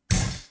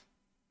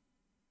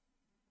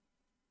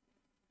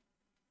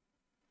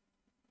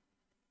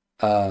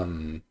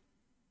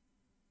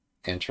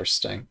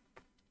 Interesting.3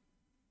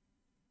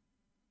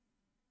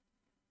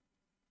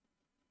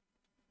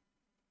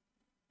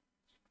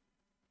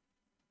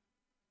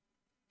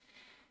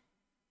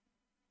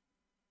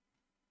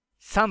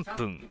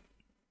分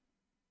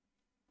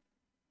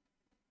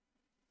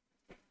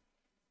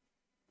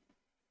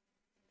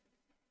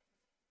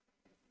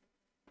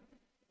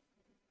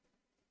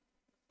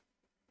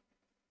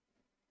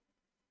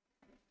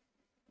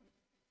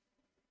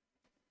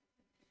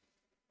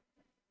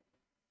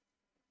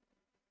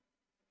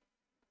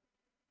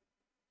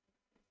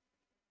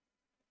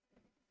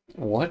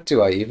What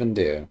do I even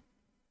do?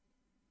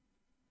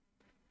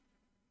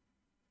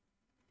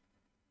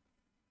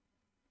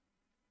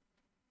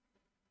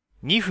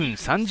 2分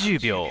30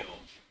秒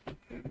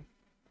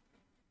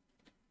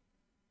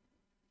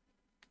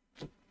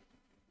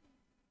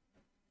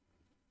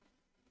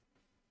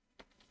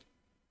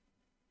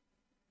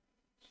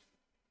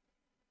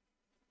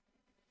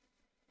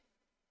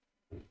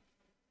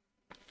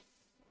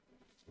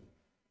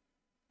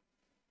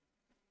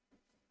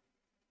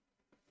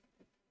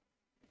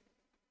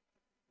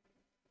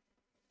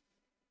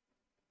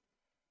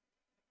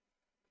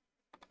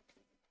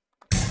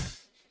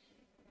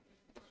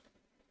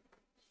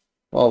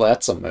Well,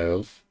 that's a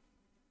move.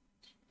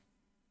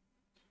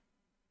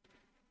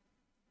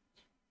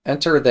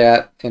 Enter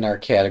that in our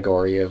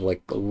category of,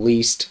 like,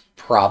 least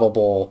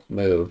probable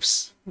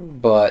moves.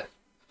 But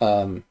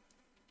in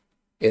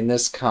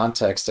this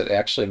context, it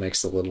actually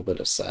makes a little bit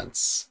of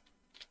sense.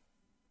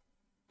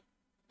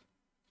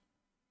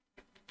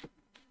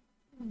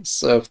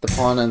 So if the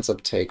pawn ends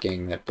up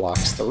taking, it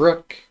blocks the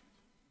rook.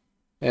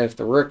 And if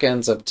the rook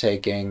ends up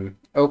taking,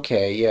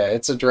 okay, yeah,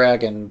 it's a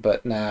dragon,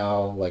 but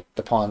now, like,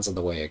 the pawn's in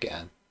the way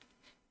again.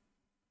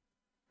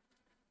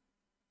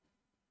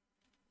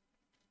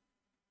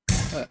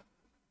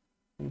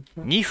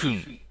 2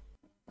分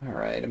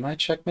Alright, am I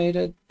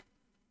checkmated?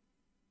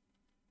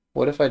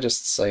 What if I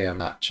just say I'm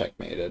not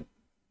checkmated?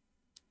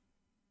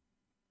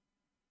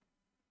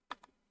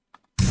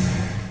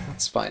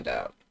 Let's find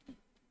out.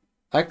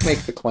 I can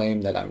make the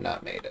claim that I'm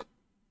not mated.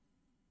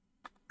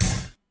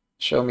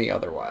 Show me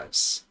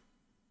otherwise.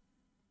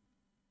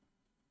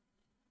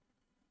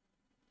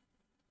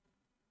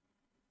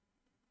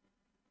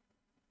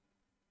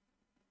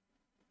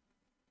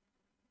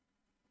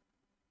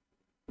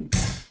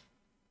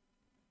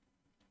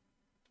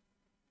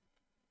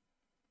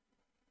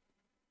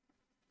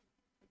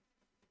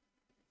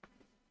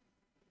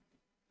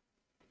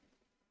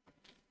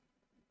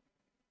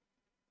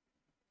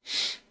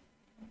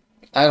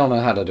 I don't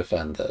know how to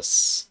defend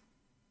this.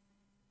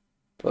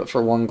 But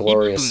for one 1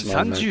 glorious 分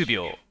moment, 30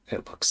秒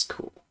it looks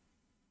cool.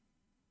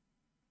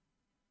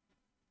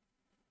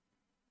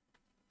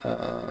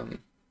 Um,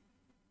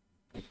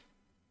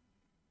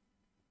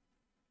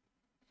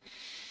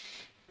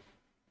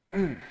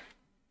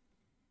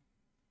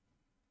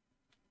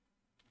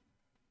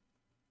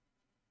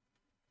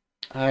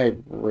 I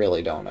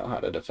really don't know how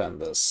to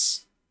defend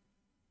this.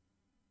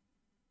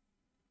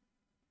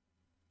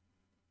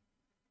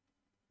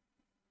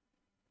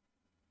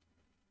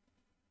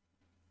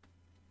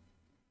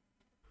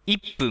 1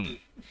分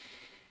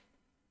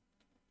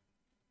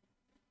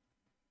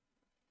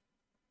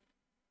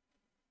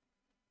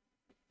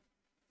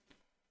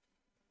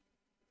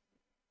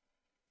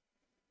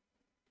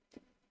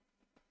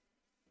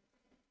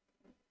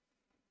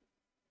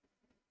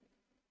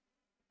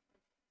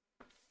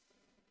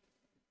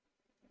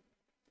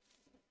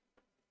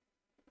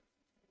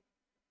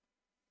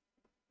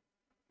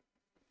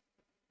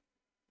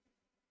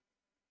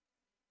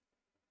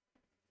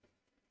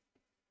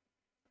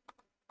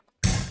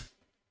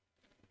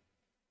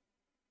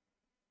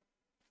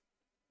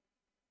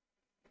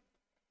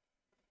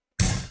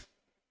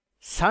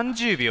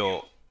 30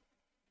秒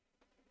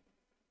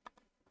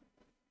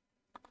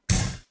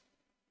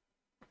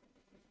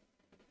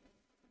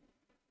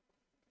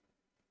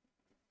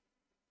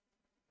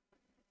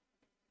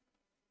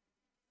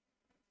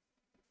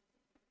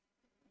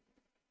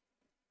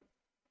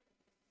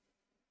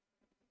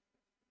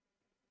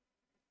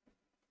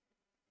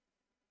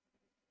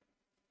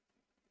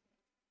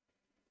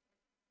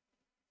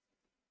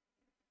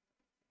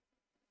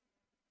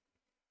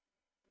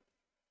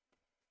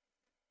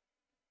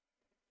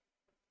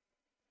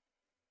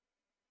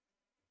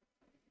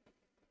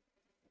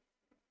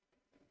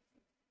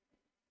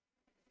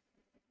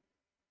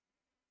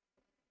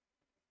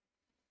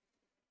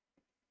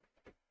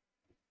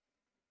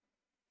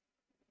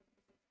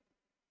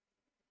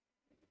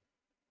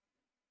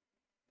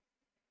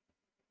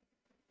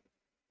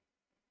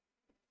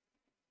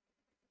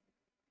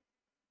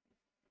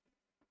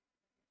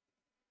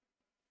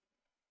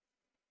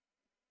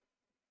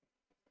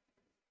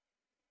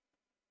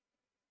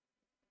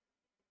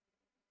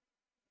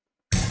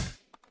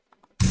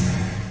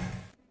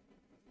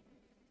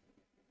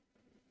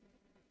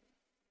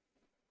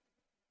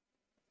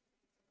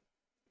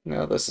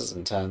No, this is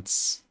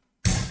intense.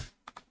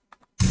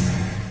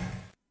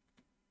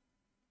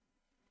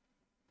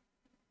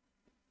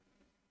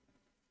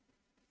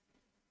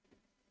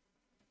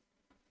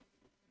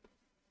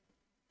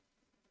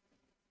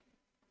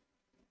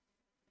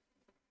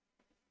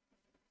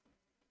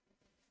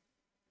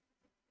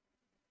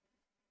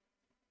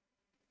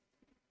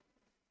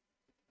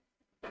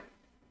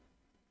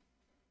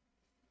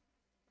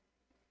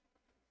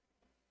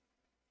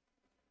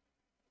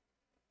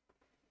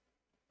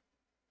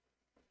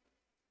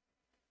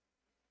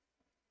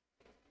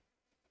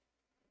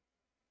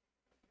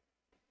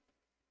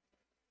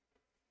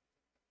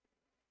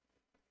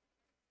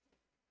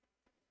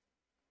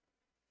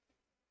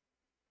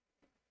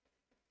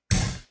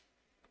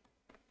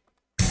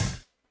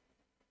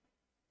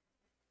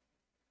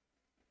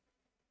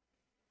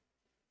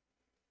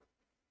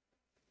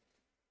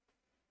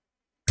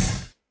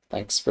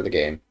 Thanks for the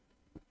game.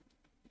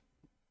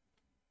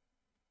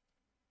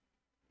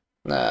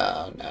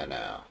 No, no,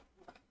 no.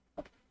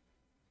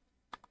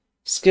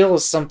 Skill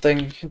is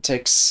something it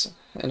takes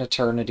an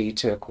eternity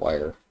to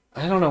acquire.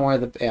 I don't know why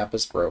the app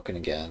is broken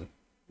again.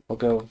 We'll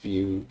go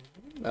view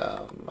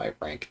my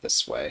rank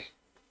this way.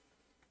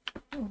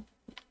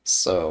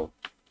 So,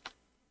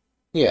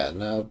 yeah,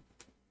 no.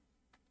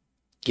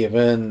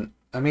 Given,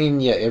 I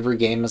mean, yeah, every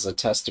game is a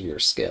test of your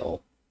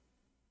skill.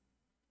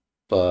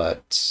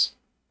 But,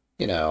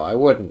 I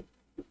wouldn't.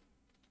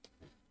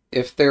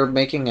 If they're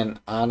making an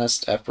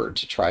honest effort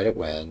to try to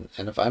win,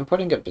 and if I'm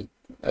putting up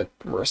a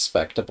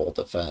respectable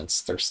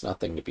defense, there's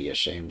nothing to be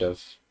ashamed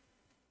of.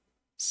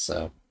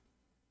 So,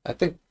 I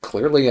think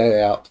clearly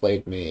I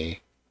outplayed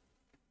me,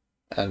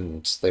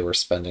 and they were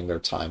spending their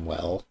time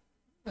well.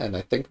 And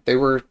I think they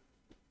were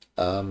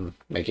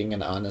making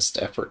an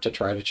honest effort to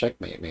try to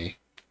checkmate me.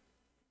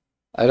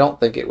 I don't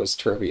think it was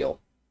trivial.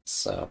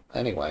 So,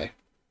 anyway,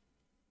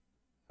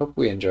 hope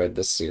we enjoyed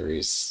this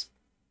series.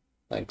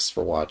 Thanks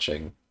for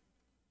watching.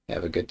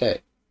 Have a good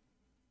day.